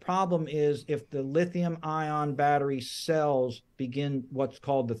 So the problem is if the lithium ion battery cells begin what's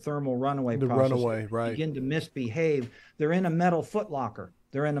called the thermal runaway The process, runaway, right. begin to misbehave, they're in a metal footlocker,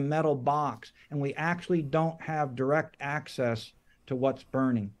 they're in a metal box, and we actually don't have direct access to what's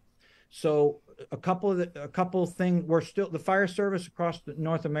burning. So a couple of things, we're still, the fire service across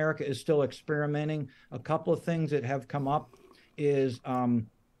North America is still experimenting. A couple of things that have come up is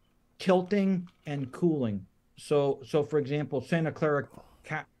tilting and cooling. So for example, Santa Clara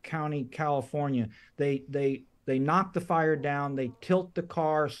County, California, they knock the fire down, they tilt the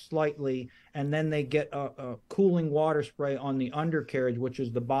car slightly, and then they get a cooling water spray on the undercarriage, which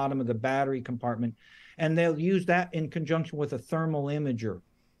is the bottom of the battery compartment, and they'll use that in conjunction with a thermal imager.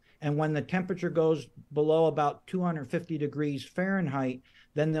 And when the temperature goes below about 250 degrees Fahrenheit,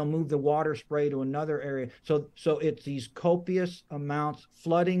 then they'll move the water spray to another area. So it's these copious amounts,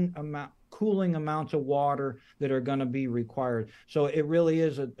 cooling amounts of water that are going to be required. So it really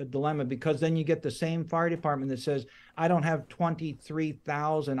is a dilemma, because then you get the same fire department that says, I don't have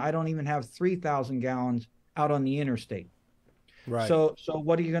 23,000, I don't even have 3,000 gallons out on the interstate. Right. So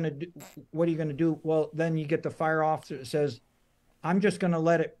what are you going to do? What are you going to do? Well, then you get the fire officer that says, I'm just going to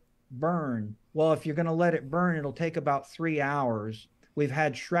let it burn. Well, if you're going to let it burn, it'll take about 3 hours. We've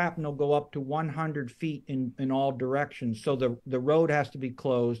had shrapnel go up to 100 feet in all directions. So the road has to be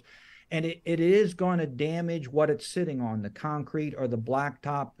closed. And it is going to damage what it's sitting on, the concrete or the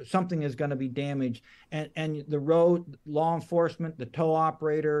blacktop. Something is going to be damaged. And the road, law enforcement, the tow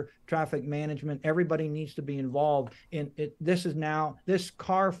operator, traffic management, everybody needs to be involved in it. This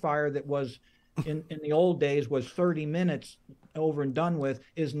car fire that was in the old days was 30 minutes over and done with,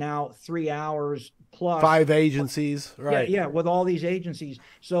 is now 3 hours plus. 5 agencies, right? Yeah, with all these agencies.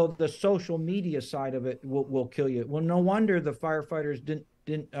 So the social media side of it will kill you. Well, no wonder the firefighters didn't.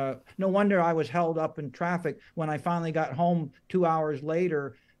 No wonder I was held up in traffic when I finally got home 2 hours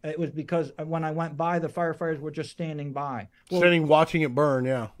later. It was because when I went by, the firefighters were just standing by. Well, standing watching it burn,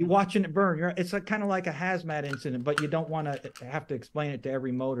 yeah. You're watching it burn. It's like, kind of like a hazmat incident, but you don't want to have to explain it to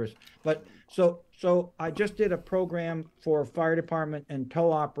every motorist. But so I just did a program for fire department and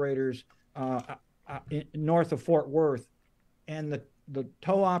tow operators north of Fort Worth. And the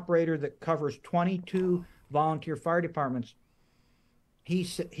tow operator that covers 22 volunteer fire departments,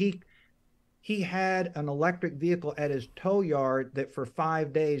 he had an electric vehicle at his tow yard that for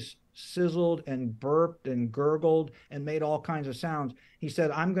 5 days sizzled and burped and gurgled and made all kinds of sounds. He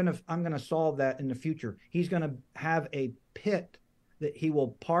said, I'm gonna solve that in the future. He's gonna have a pit that he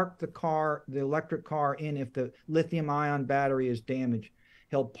will park the electric car in if the lithium ion battery is damaged.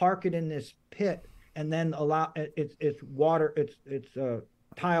 He'll park it in this pit and then allow it's water, it's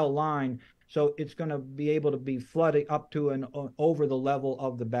tile line. So it's going to be able to be flooding up to and over the level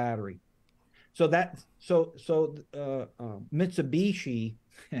of the battery. So Mitsubishi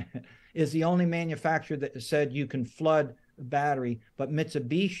is the only manufacturer that said you can flood the battery, but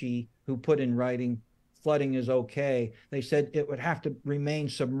Mitsubishi, who put in writing flooding is okay, they said it would have to remain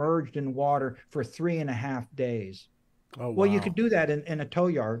submerged in water for 3.5 days. Oh, wow. Well, you could do that in a tow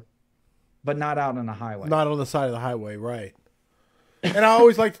yard, but not out on the highway. Not on the side of the highway, right. And I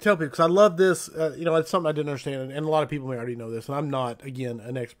always like to tell people, because I love this, it's something I didn't understand, and a lot of people may already know this, and I'm not, again,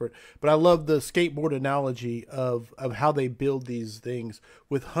 an expert, but I love the skateboard analogy of how they build these things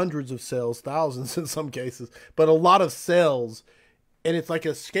with hundreds of cells, thousands in some cases, but a lot of cells, and it's like a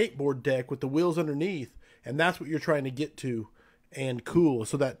skateboard deck with the wheels underneath, and that's what you're trying to get to and cool.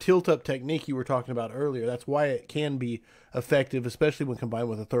 So that tilt-up technique you were talking about earlier, that's why it can be effective, especially when combined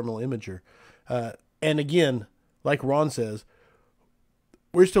with a thermal imager. And again, like Ron says,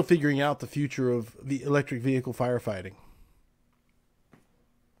 we're still figuring out the future of the electric vehicle firefighting.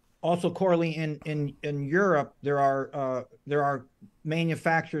 Also, Corley, in Europe, there are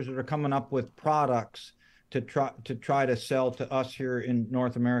manufacturers that are coming up with products to try to sell to us here in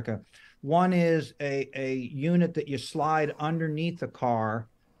North America. One is a unit that you slide underneath the car,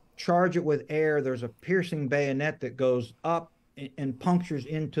 charge it with air. There's a piercing bayonet that goes up and punctures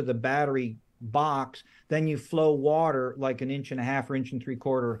into the battery box. Then you flow water like 1.5 inches or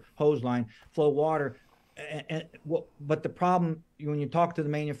 1.75 inch hose line, flow water. But the problem, when you talk to the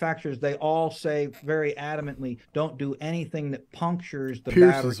manufacturers, they all say very adamantly, don't do anything that punctures the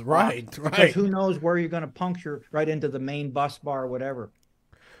Pierces, battery. Right. Because who knows where you're going to puncture right into the main bus bar or whatever.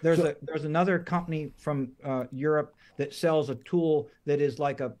 There's another company from Europe that sells a tool that is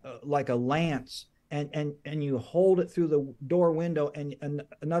like a lance, and you hold it through the door window, and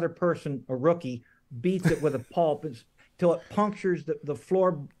another person, a rookie, beats it with a pulp until it punctures the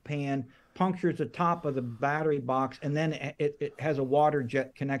floor pan, punctures the top of the battery box, and then it has a water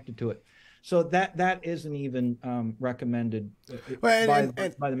jet connected to it. So that isn't even recommended Well,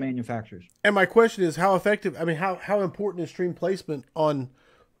 by the manufacturers. and my question is how effective. I mean, how important is stream placement on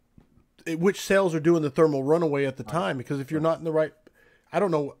which cells are doing the thermal runaway at the Right. time? Because if you're Right. not in the right, I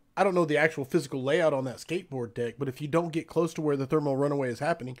don't know. I don't know the actual physical layout on that skateboard deck, but if you don't get close to where the thermal runaway is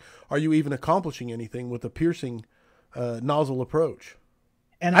happening, are you even accomplishing anything with a piercing nozzle approach?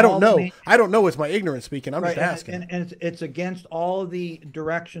 And I don't all the know. I don't know. It's my ignorance speaking. I'm right, just asking. and it's against all of the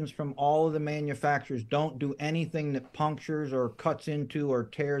directions from all of the manufacturers. Don't do anything that punctures or cuts into or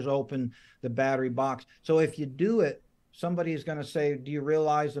tears open the battery box. So if you do it, somebody is going to say, "Do you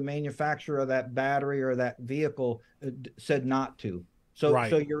realize the manufacturer of that battery or that vehicle said not to?" So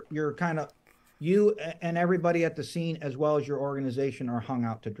Right. you're kind of you and everybody at the scene as well as your organization are hung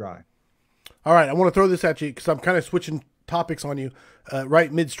out to dry. All right. I want to throw this at you because I'm kind of switching topics on you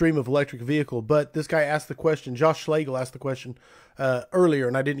right midstream of electric vehicle. But this guy asked the question, Josh Schlegel asked the question earlier,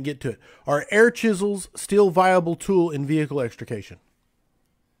 and I didn't get to it. Are air chisels still viable tool in vehicle extrication?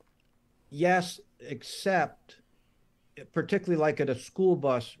 Yes, except particularly like at a school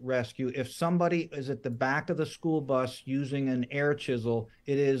bus rescue, if somebody is at the back of the school bus using an air chisel,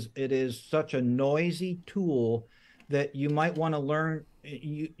 it is such a noisy tool that you might want to learn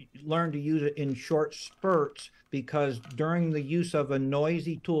to use it in short spurts, because during the use of a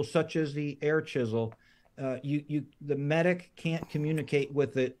noisy tool such as the air chisel, the medic can't communicate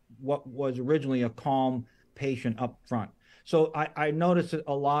with it what was originally a calm patient up front. So I notice it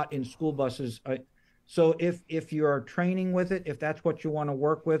a lot in school buses. So if you are training with it, if that's what you want to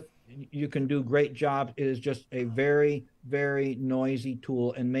work with, you can do great job. It is just a very, very noisy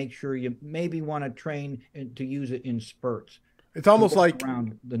tool, and make sure you maybe want to train to use it in spurts It's almost to work like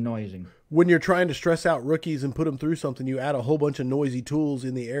around the noising. when you're trying to stress out rookies and put them through something, you add a whole bunch of noisy tools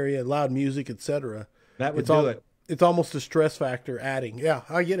in the area, loud music, etc. That would do it. It's almost a stress factor adding. Yeah,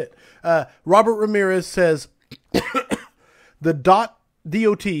 I get it. Robert Ramirez says the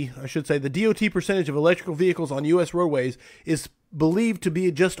DOT, I should say, the DOT percentage of electrical vehicles on U.S. roadways is believed to be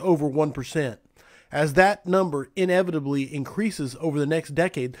just over 1%. As that number inevitably increases over the next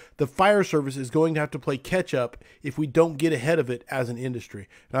decade, the fire service is going to have to play catch up if we don't get ahead of it as an industry.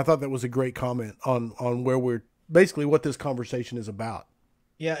 And I thought that was a great comment on where we're basically what this conversation is about.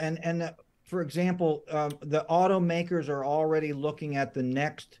 Yeah, and for example, the automakers are already looking at the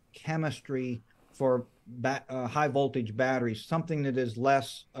next chemistry for high voltage batteries, something that is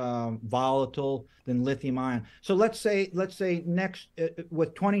less volatile than lithium ion. So let's say next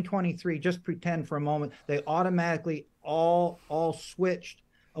with 2023, just pretend for a moment they automatically all switched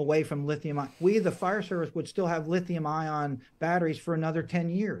away from lithium ion. We, the fire service, would still have lithium ion batteries for another 10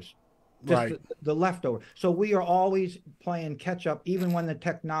 years. Just Right. the leftover. So we are always playing catch up, even when the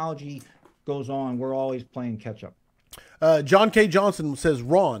technology goes on. We're always playing catch up. John K. Johnson says,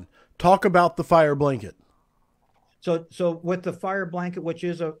 Ron, talk about the fire blanket. So with the fire blanket, which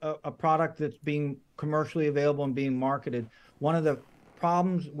is a product that's being commercially available and being marketed, one of the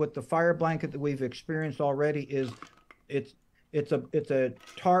problems with the fire blanket that we've experienced already is it's a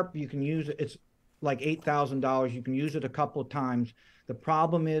tarp. You can use it. It's like $8,000. You can use it a couple of times. The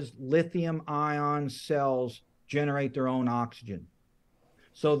problem is lithium ion cells generate their own oxygen.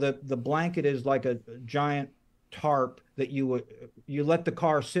 So the blanket is like a giant tarp that you let the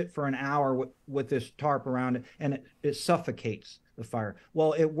car sit for an hour with this tarp around it, and it suffocates the fire.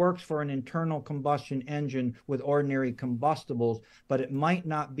 Well, it works for an internal combustion engine with ordinary combustibles, but it might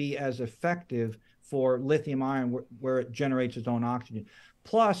not be as effective for lithium ion where it generates its own oxygen.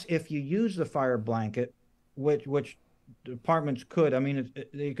 Plus, if you use the fire blanket, which departments could, I mean,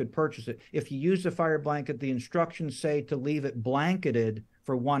 you could purchase it. If you use the fire blanket, the instructions say to leave it blanketed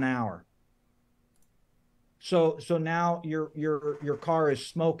for 1 hour. So now your car is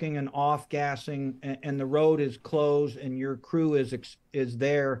smoking and off gassing, and the road is closed, and your crew is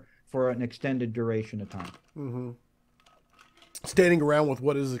there for an extended duration of time. Mm-hmm. Standing around with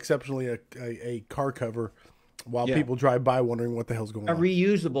what is exceptionally a car cover while people drive by wondering what the hell's going on. A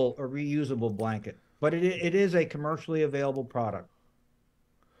reusable blanket, but it is a commercially available product.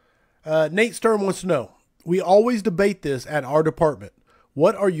 Nate Stern wants to know, we always debate this at our department.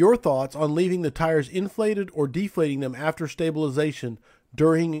 What are your thoughts on leaving the tires inflated or deflating them after stabilization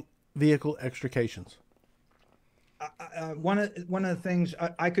during vehicle extrications? One of the things,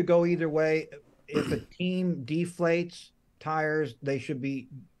 I could go either way. If a team deflates tires, they should be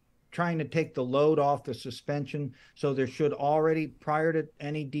trying to take the load off the suspension. So there should already, prior to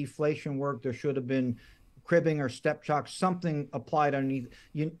any deflation work, there should have been cribbing or step shock, something applied underneath.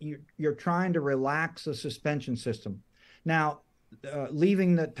 You're trying to relax the suspension system. Now,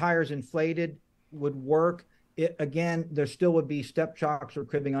 leaving the tires inflated would work. Again, there still would be step shocks or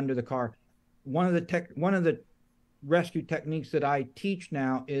cribbing under the car. one of the rescue techniques that I teach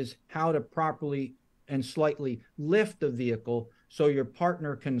now is how to properly and slightly lift the vehicle so your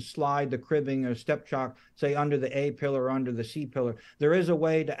partner can slide the cribbing or step shock, say, under the A pillar or under the C pillar. There is a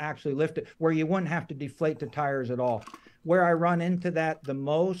way to actually lift it where you wouldn't have to deflate the tires at all. Where I run into that the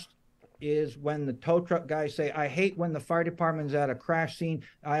most is when the tow truck guys say, I hate when the fire department's at a crash scene,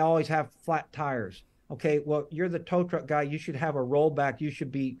 I always have flat tires. Okay, well, you're the tow truck guy. You should have a rollback. You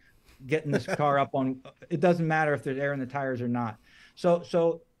should be getting this car up on, it doesn't matter if there's air in the tires or not.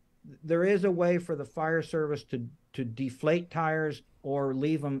 So there is a way for the fire service to deflate tires or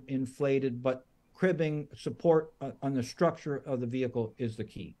leave them inflated, but cribbing support on the structure of the vehicle is the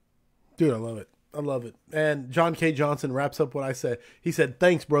key. Dude, I love it. I love it. And John K. Johnson wraps up what I said. He said,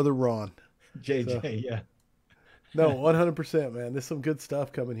 thanks, brother Ron. JJ, so, yeah. No, 100%, man. There's some good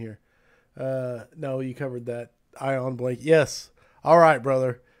stuff coming here. No, you covered that. Ion blank. Yes. All right,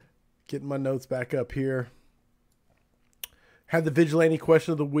 brother. Getting my notes back up here. Had the vigilante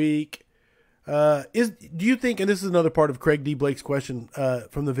question of the week. Do you think, and this is another part of Craig D. Blake's question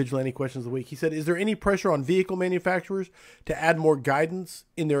from the vigilante questions of the week. He said, is there any pressure on vehicle manufacturers to add more guidance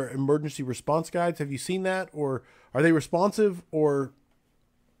in their emergency response guides? Have you seen that, or are they responsive, or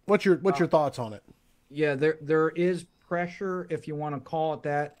what's your thoughts on it? Yeah, there is pressure, if you want to call it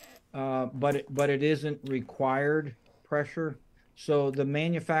that, but it isn't required pressure. So the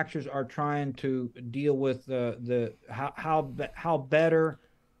manufacturers are trying to deal with how better.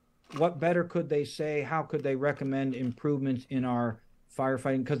 What better could they say? How could they recommend improvements in our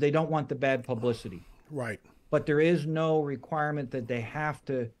firefighting? Because they don't want the bad publicity. Right. But there is no requirement that they have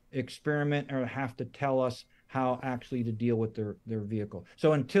to experiment or have to tell us how actually to deal with their vehicle.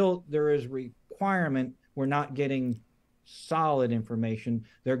 So until there is requirement, we're not getting solid information.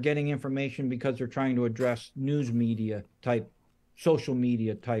 They're getting information because they're trying to address news media type, social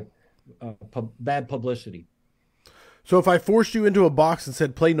media type bad publicity. So if I forced you into a box and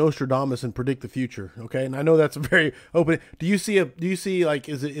said, play Nostradamus and predict the future, okay? And I know that's a very open. Do you see like,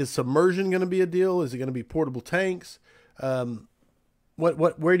 is submersion going to be a deal? Is it going to be portable tanks?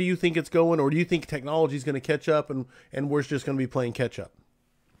 Where do you think it's going? Or do you think technology is going to catch up and we're just going to be playing catch up?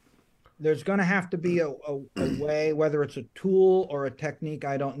 There's going to have to be a way, whether it's a tool or a technique,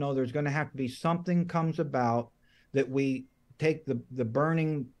 I don't know. There's going to have to be something comes about that we take the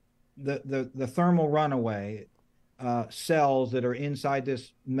burning, the thermal runaway, cells that are inside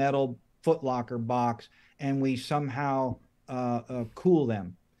this metal footlocker box, and we somehow cool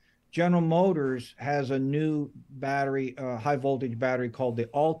them. General Motors has a new battery, high voltage battery called the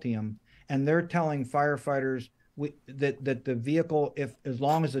Altium, and they're telling firefighters that the vehicle, as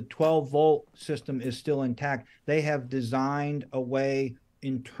long as the 12-volt system is still intact, they have designed a way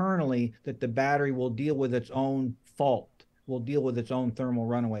internally that the battery will deal with its own fault, will deal with its own thermal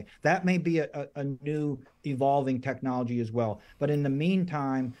runaway. That may be a new evolving technology as well. But in the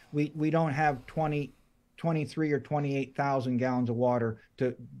meantime, we don't have 23 or 28,000 gallons of water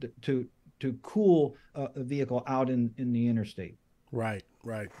to cool a vehicle out in the interstate. Right.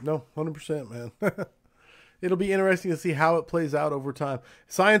 No, 100%, man. It'll be interesting to see how it plays out over time.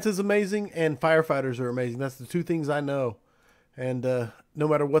 Science is amazing and firefighters are amazing. That's the two things I know. And no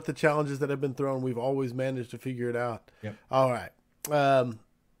matter what the challenges that have been thrown, we've always managed to figure it out. Yep. All right.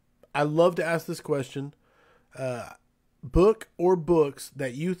 I love to ask this question. Book or books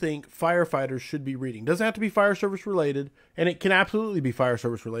that you think firefighters should be reading. Doesn't have to be fire service related, and it can absolutely be fire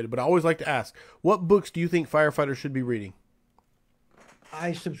service related, but I always like to ask, what books do you think firefighters should be reading?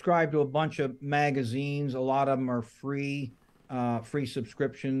 I subscribe to a bunch of magazines. A lot of them are free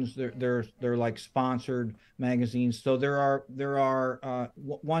subscriptions. They're like sponsored magazines. So there are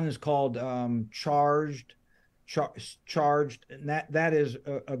one is called Charged, and that is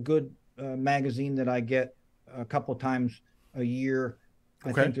a good magazine that I get a couple times a year.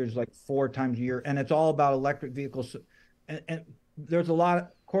 I think there's like 4 times a year, and it's all about electric vehicles. And there's a lot of,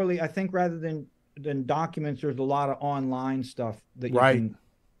 Corley, I think rather than documents, there's a lot of online stuff that you can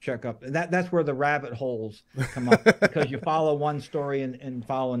check up. That's where the rabbit holes come up because you follow one story and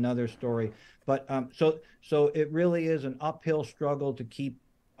follow another story. But so it really is an uphill struggle to keep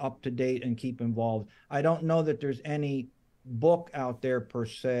up to date and keep involved. I don't know that there's any book out there per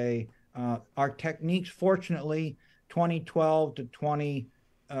se. Our techniques, fortunately, 2012 to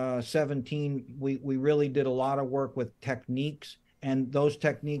 2017, we really did a lot of work with techniques. And those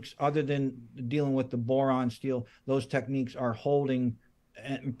techniques, other than dealing with the boron steel, those techniques are holding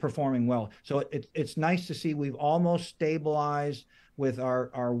and performing well. So it's nice to see we've almost stabilized with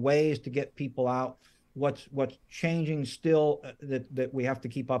our ways to get people out. What's changing still that we have to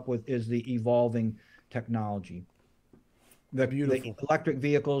keep up with is the evolving technology. The Beautiful. electric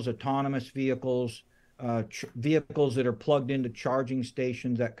vehicles, autonomous vehicles, vehicles that are plugged into charging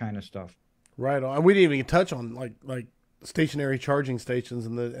stations, that kind of stuff. Right on. And we didn't even touch on like stationary charging stations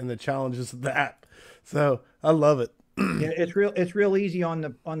and the challenges of that. So I love it. Yeah, it's real easy on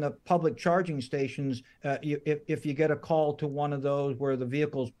the public charging stations. If you get a call to one of those where the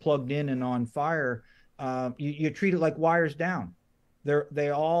vehicle's plugged in and on fire, you treat it like wires down. They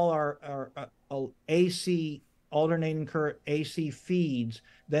all are AC, alternating current AC feeds.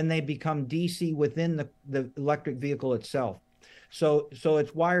 Then they become DC within the electric vehicle itself. So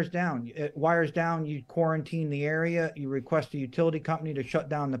it's wires down. Wires down. You quarantine the area. You request a utility company to shut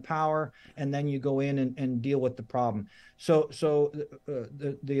down the power, and then you go in and deal with the problem.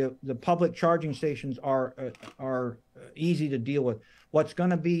 The public charging stations are easy to deal with. What's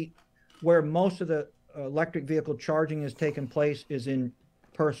going to be where most of the electric vehicle charging is taking place is in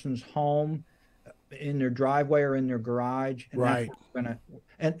person's home, in their driveway or in their garage, and Right.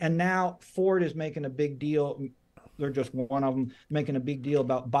 and now Ford is making a big deal. They're just one of them, making a big deal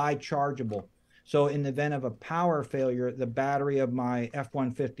about buy chargeable. So in the event of a power failure, the battery of my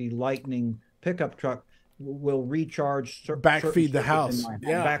F-150 Lightning pickup truck will recharge. Backfeed the house.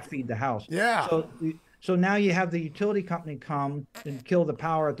 Yeah. Backfeed the house. Yeah. So now you have the utility company come and kill the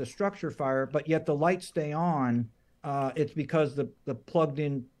power at the structure fire, but yet the lights stay on. It's because the plugged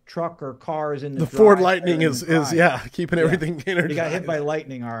in truck or car is in the Ford Lightning is keeping everything energized. You got hit by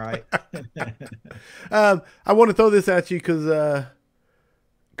lightning, all right. I want to throw this at you because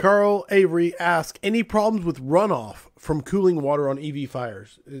Carl Avery asked, any problems with runoff from cooling water on EV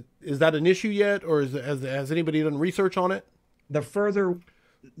fires? Is that an issue yet, or has anybody done research on it? The further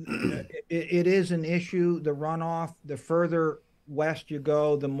it is an issue, the runoff, the further west you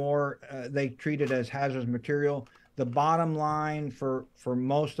go, the more they treat it as hazardous material. The bottom line for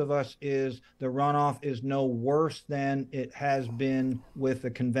most of us is the runoff is no worse than it has been with a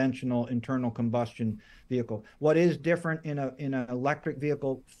conventional internal combustion vehicle. What is different in an electric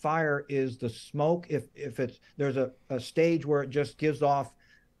vehicle fire is the smoke. If there's a stage where it just gives off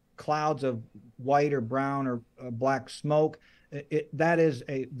clouds of white or brown or black smoke, that is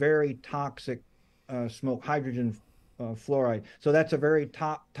a very toxic smoke, hydrogen fluoride. So that's a very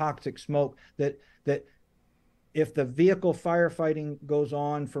toxic smoke that if the vehicle firefighting goes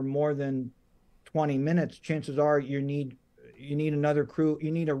on for more than 20 minutes, chances are you need another crew.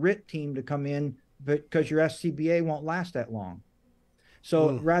 You need a RIT team to come in because your SCBA won't last that long.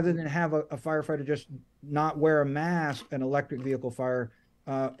 So rather than have a firefighter just not wear a mask, an electric vehicle fire,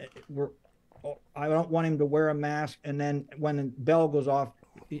 I don't want him to wear a mask, and then when the bell goes off,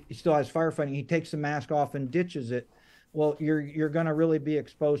 he still has firefighting. He takes the mask off and ditches it. Well, you're going to really be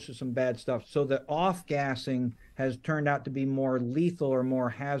exposed to some bad stuff. So the off-gassing has turned out to be more lethal or more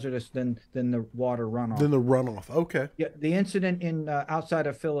hazardous than the water runoff. Than the runoff. Okay. Yeah, the incident in outside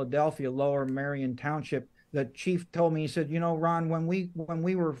of Philadelphia, Lower Merion Township, the chief told me, he said, Ron, when we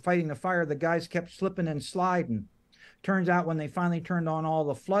were fighting the fire, the guys kept slipping and sliding. Turns out when they finally turned on all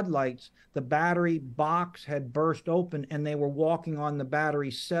the floodlights, the battery box had burst open and they were walking on the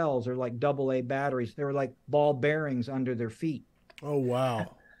battery cells. They're like AA batteries. They were like ball bearings under their feet. Oh,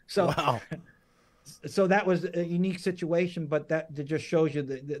 wow. Wow. So that was a unique situation, but that just shows you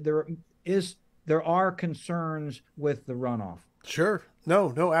that there are concerns with the runoff. Sure.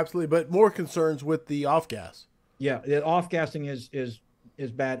 No, absolutely. But more concerns with the off gas. Yeah, the off gassing is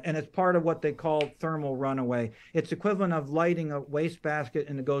bad, and it's part of what they call thermal runaway. It's equivalent of lighting a wastebasket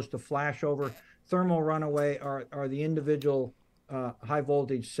and it goes to flashover. Thermal runaway are the individual high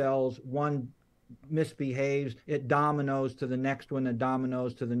voltage cells. One misbehaves, it dominoes to the next one, it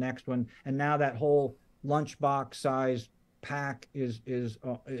dominoes to the next one, and now that whole lunchbox size pack is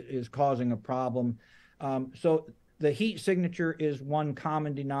causing a problem. So the heat signature is one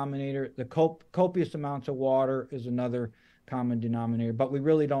common denominator. The copious amounts of water is another common denominator, but we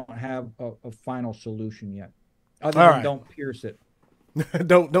really don't have a final solution yet. Other than don't pierce it.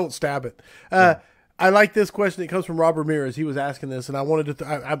 don't stab it. I like this question. It comes from Rob Ramirez. He was asking this, and I wanted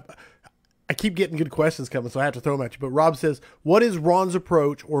to. I keep getting good questions coming, so I have to throw them at you. But Rob says, what is Ron's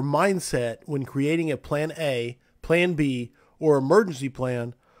approach or mindset when creating a plan A, plan B, or emergency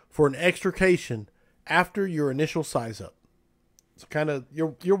plan for an extrication after your initial size up? So kind of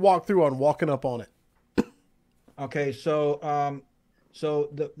your walkthrough on walking up on it. Okay, so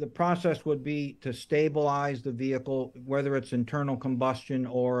the process would be to stabilize the vehicle, whether it's internal combustion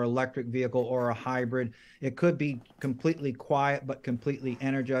or electric vehicle or a hybrid. It could be completely quiet but completely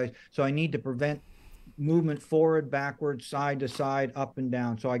energized. So I need to movement forward, backward, side to side, up and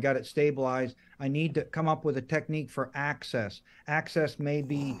down. So I got it stabilized. I need to come up with a technique for access. Access may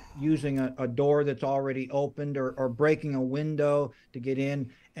be using a door that's already opened, or breaking a window to get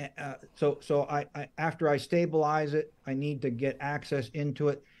in. So I after I stabilize it, I need to get access into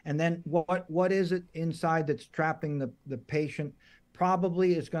it. And then what is it inside that's trapping the patient?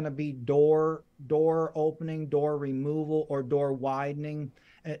 Probably it's going to be door opening, door removal, or door widening.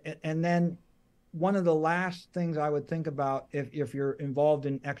 And then one of the last things I would think about if you're involved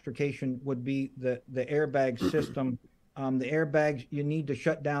in extrication would be the airbag system. The airbags, you need to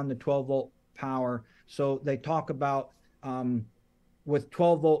shut down the 12-volt power. So they talk about with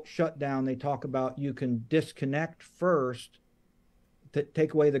 12-volt shutdown, they talk about you can disconnect first to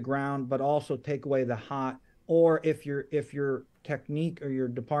take away the ground, but also take away the hot. Or if your technique or your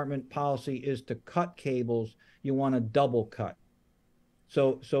department policy is to cut cables, you want to double cut.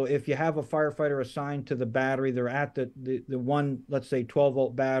 So if you have a firefighter assigned to the battery, they're at the one, let's say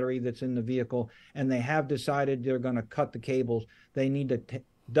 12-volt battery that's in the vehicle, and they have decided they're going to cut the cables, they need to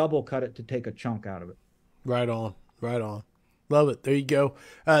double cut it to take a chunk out of it. Right on. Right on. Love it. There you go.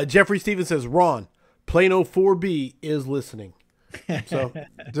 Jeffrey Stevens says, Ron, Plano 4B is listening. So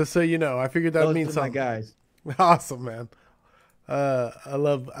just so you know, I figured that means something. My guys. Awesome, man.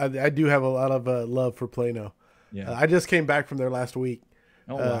 I do have a lot of love for Plano. Yeah. I just came back from there last week.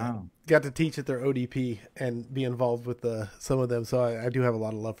 Oh, wow. Got to teach at their ODP and be involved with some of them. So I do have a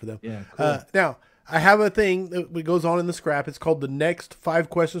lot of love for them. Yeah, cool. Now, I have a thing that goes on in the scrap. It's called the Next 5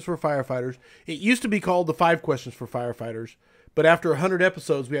 Questions for Firefighters. It used to be called the 5 Questions for Firefighters, but after 100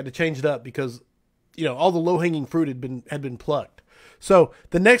 episodes, we had to change it up because, all the low-hanging fruit had been plucked. So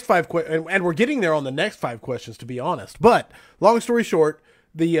the next 5 questions, and we're getting there on the next 5 questions, to be honest. But long story short,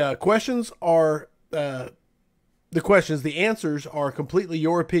 the questions are the answers are completely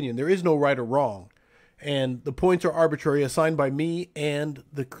your opinion. There is no right or wrong, and the points are arbitrary, assigned by me and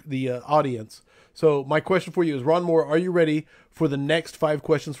the audience. So my question for you is, Ron Moore, are you ready for the next 5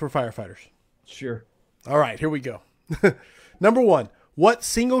 questions for firefighters? Sure. All right, here we go. Number 1, what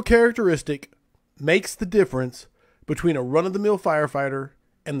single characteristic makes the difference between a run-of-the-mill firefighter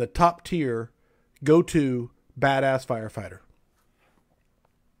and the top-tier, go-to, badass firefighter?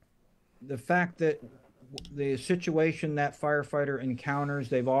 The fact that the situation that firefighter encounters,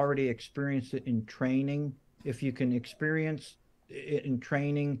 they've already experienced it in training. If you can experience it in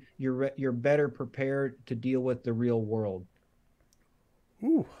training, you're better prepared to deal with the real world.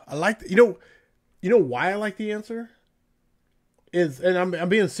 Ooh, I like you know why I like the answer is, and I'm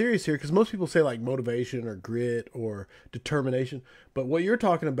being serious here, because most people say like motivation or grit or determination, but what you're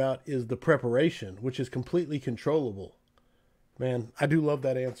talking about is the preparation, which is completely controllable. Man, I do love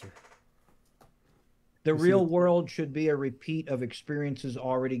that answer. The real world should be a repeat of experiences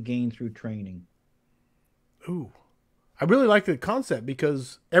already gained through training. Ooh, I really like the concept,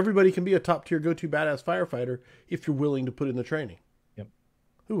 because everybody can be a top tier go-to badass firefighter if you're willing to put in the training. Yep.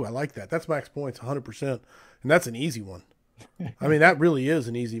 Ooh, I like that. That's max points, 100%. And that's an easy one. I mean, that really is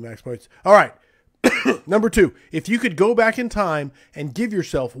an easy max points. All right. Number 2, if you could go back in time and give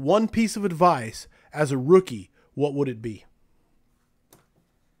yourself one piece of advice as a rookie, what would it be?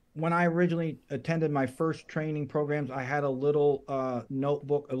 When I originally attended my first training programs, I had a little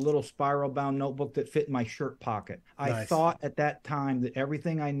notebook, a little spiral bound notebook that fit in my shirt pocket. Nice. I thought at that time that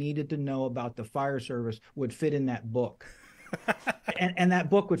everything I needed to know about the fire service would fit in that book. and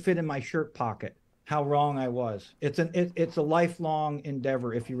that book would fit in my shirt pocket. How wrong I was. It's a lifelong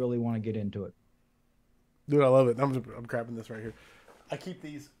endeavor if you really want to get into it. Dude, I love it. I'm grabbing this right here. I keep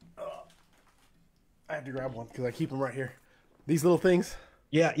these. I had to grab one because I keep them right here. These little things.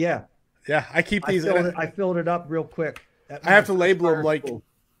 Yeah. I keep these. I filled it up real quick. I have to label them like.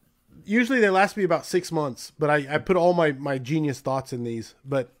 Usually they last me about 6 months, but I put all my genius thoughts in these.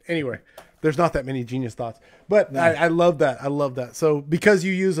 But anyway, there's not that many genius thoughts. But nice. I love that. I love that. So because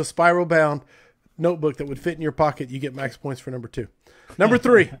you use a spiral bound notebook that would fit in your pocket, you get max points for number 2. Number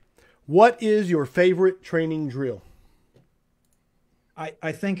 3, what is your favorite training drill?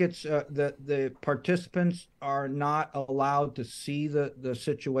 I think it's the participants are not allowed to see the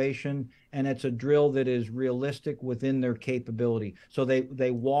situation, and it's a drill that is realistic within their capability. So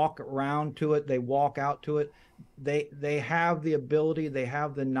they walk around to it, they walk out to it. They have the ability, they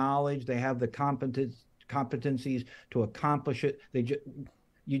have the knowledge, they have the competencies to accomplish it.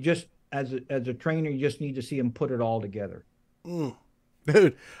 You just as a trainer, you just need to see them put it all together.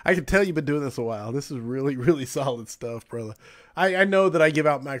 Dude, I can tell you've been doing this a while. This is really, really solid stuff, brother. I know that I give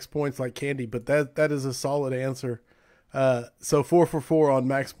out max points like candy, but that is a solid answer. So 4 for 4 on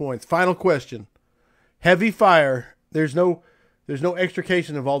max points. Final question. Heavy fire. There's no There's no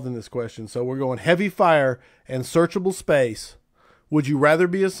extrication involved in this question. So we're going heavy fire and searchable space. Would you rather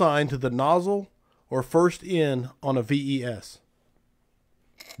be assigned to the nozzle or first in on a VES?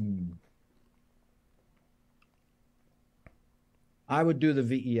 I would do the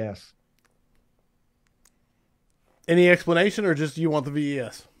VES. Any explanation, or just you want the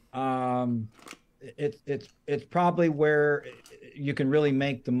VES? It's probably where you can really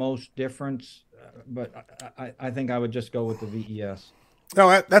make the most difference, but I think I would just go with the VES.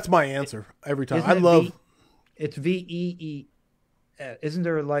 No, that's my answer every time. I love. It's VEE. Isn't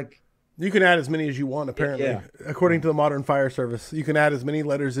there like? You can add as many as you want, apparently, yeah. According to the modern fire service. You can add as many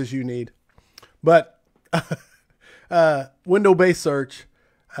letters as you need, but window-based search.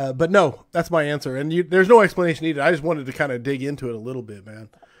 But no, that's my answer, and there's no explanation needed. I just wanted to kind of dig into it a little bit, man.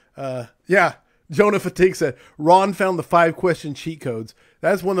 Yeah. Jonah Fatigue said, Ron found the 5-question cheat codes.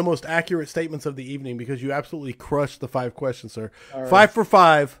 That's one of the most accurate statements of the evening because you absolutely crushed the 5 questions, sir. Right. 5 for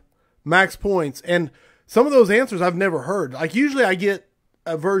 5, max points. And some of those answers I've never heard. Like, usually I get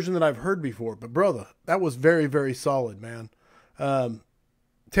a version that I've heard before. But, brother, that was very, very solid, man.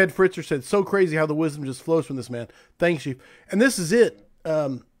 Ted Fritzer said, so crazy how the wisdom just flows from this man. Thanks, Chief. And this is it.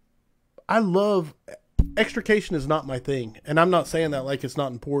 I love... Extrication is not my thing. And I'm not saying that like it's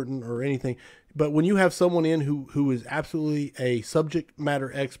not important or anything. But when you have someone in who is absolutely a subject matter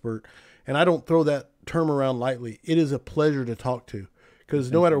expert, and I don't throw that term around lightly, it is a pleasure to talk to.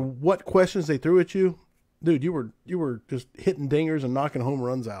 Because no matter what questions they threw at you, dude, you were just hitting dingers and knocking home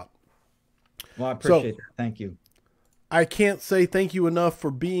runs out. Well, I appreciate that. Thank you. I can't say thank you enough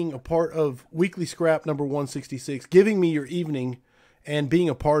for being a part of Weekly Scrap number 166, giving me your evening and being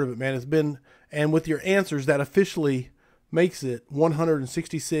a part of it, man. It's been, and with your answers, that officially makes it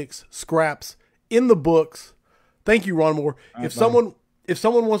 166 scraps in the books. Thank you, Ron Moore. Right, if someone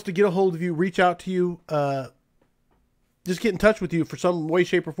wants to get a hold of you, reach out to you, just get in touch with you for some way,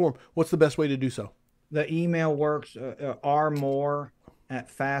 shape, or form, what's the best way to do so? The email works,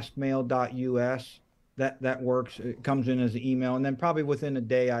 rmore@fastmail.us. That works. It comes in as an email, and then probably within a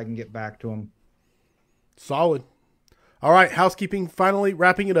day I can get back to them. Solid. All right, housekeeping, finally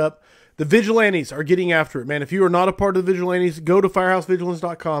wrapping it up. The Vigilantes are getting after it, man. If you are not a part of the Vigilantes, go to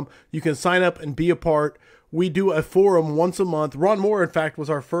firehousevigilance.com. You can sign up and be a part. We do a forum once a month. Ron Moore, in fact,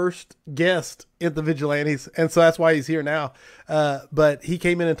 was our first guest at the Vigilantes, and so that's why he's here now. But he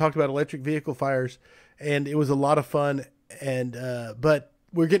came in and talked about electric vehicle fires, and it was a lot of fun. And but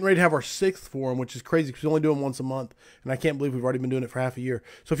we're getting ready to have our 6th forum, which is crazy because we only do them once a month, and I can't believe we've already been doing it for half a year.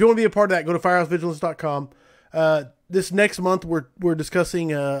 So if you want to be a part of that, go to firehousevigilance.com. This next month, we're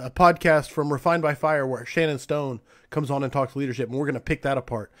discussing a podcast from Refined by Fire where Shannon Stone comes on and talks leadership, and we're going to pick that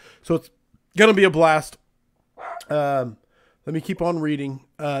apart. So it's going to be a blast. Let me keep on reading.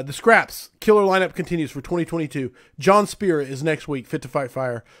 The Scraps killer lineup continues for 2022. John Spira is next week, Fit to Fight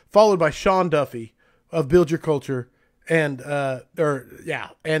Fire, followed by Sean Duffy of Build Your Culture, and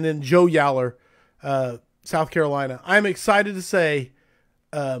then Joe Yowler, South Carolina. I'm excited to say,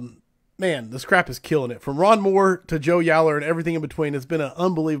 man, the Scrap is killing it. From Ron Moore to Joe Yowler and everything in between, it's been an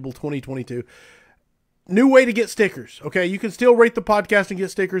unbelievable 2022. New way to get stickers, okay? You can still rate the podcast and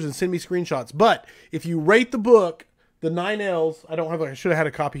get stickers and send me screenshots. But if you rate the book, the 9 L's, I should have had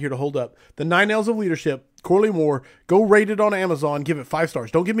a copy here to hold up. The 9 L's of Leadership, Corley Moore, go rate it on Amazon, give it 5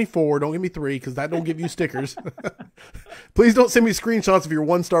 stars. Don't give me 4, don't give me 3, because that don't give you stickers. Please don't send me screenshots of your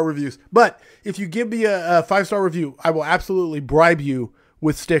 1-star reviews. But if you give me a 5-star review, I will absolutely bribe you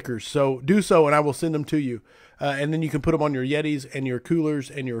with stickers. So do so, and I will send them to you. And then you can put them on your Yetis and your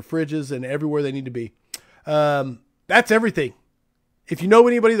coolers and your fridges and everywhere they need to be. That's everything. If you know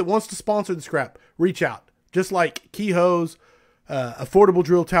anybody that wants to sponsor the Scrap, reach out. Just like Key Hose, Affordable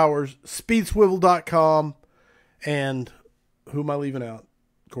Drill Towers, Speedswivel.com, and who am I leaving out?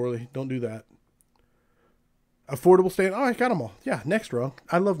 Corley, don't do that. Affordable Stand. Oh, I got them all. Yeah, Next Rung.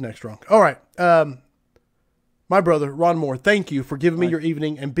 I love Next Rung. All right. My brother, Ron Moore, thank you for giving me your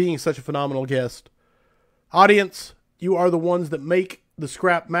evening and being such a phenomenal guest. Audience, you are the ones that make the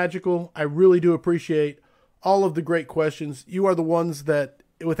Scrap magical. I really do appreciate all of the great questions. You are the ones that,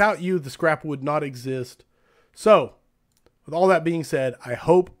 without you, the Scrap would not exist. So, with all that being said, I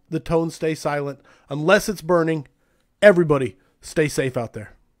hope the tones stay silent. Unless it's burning, everybody stay safe out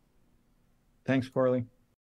there. Thanks, Corley.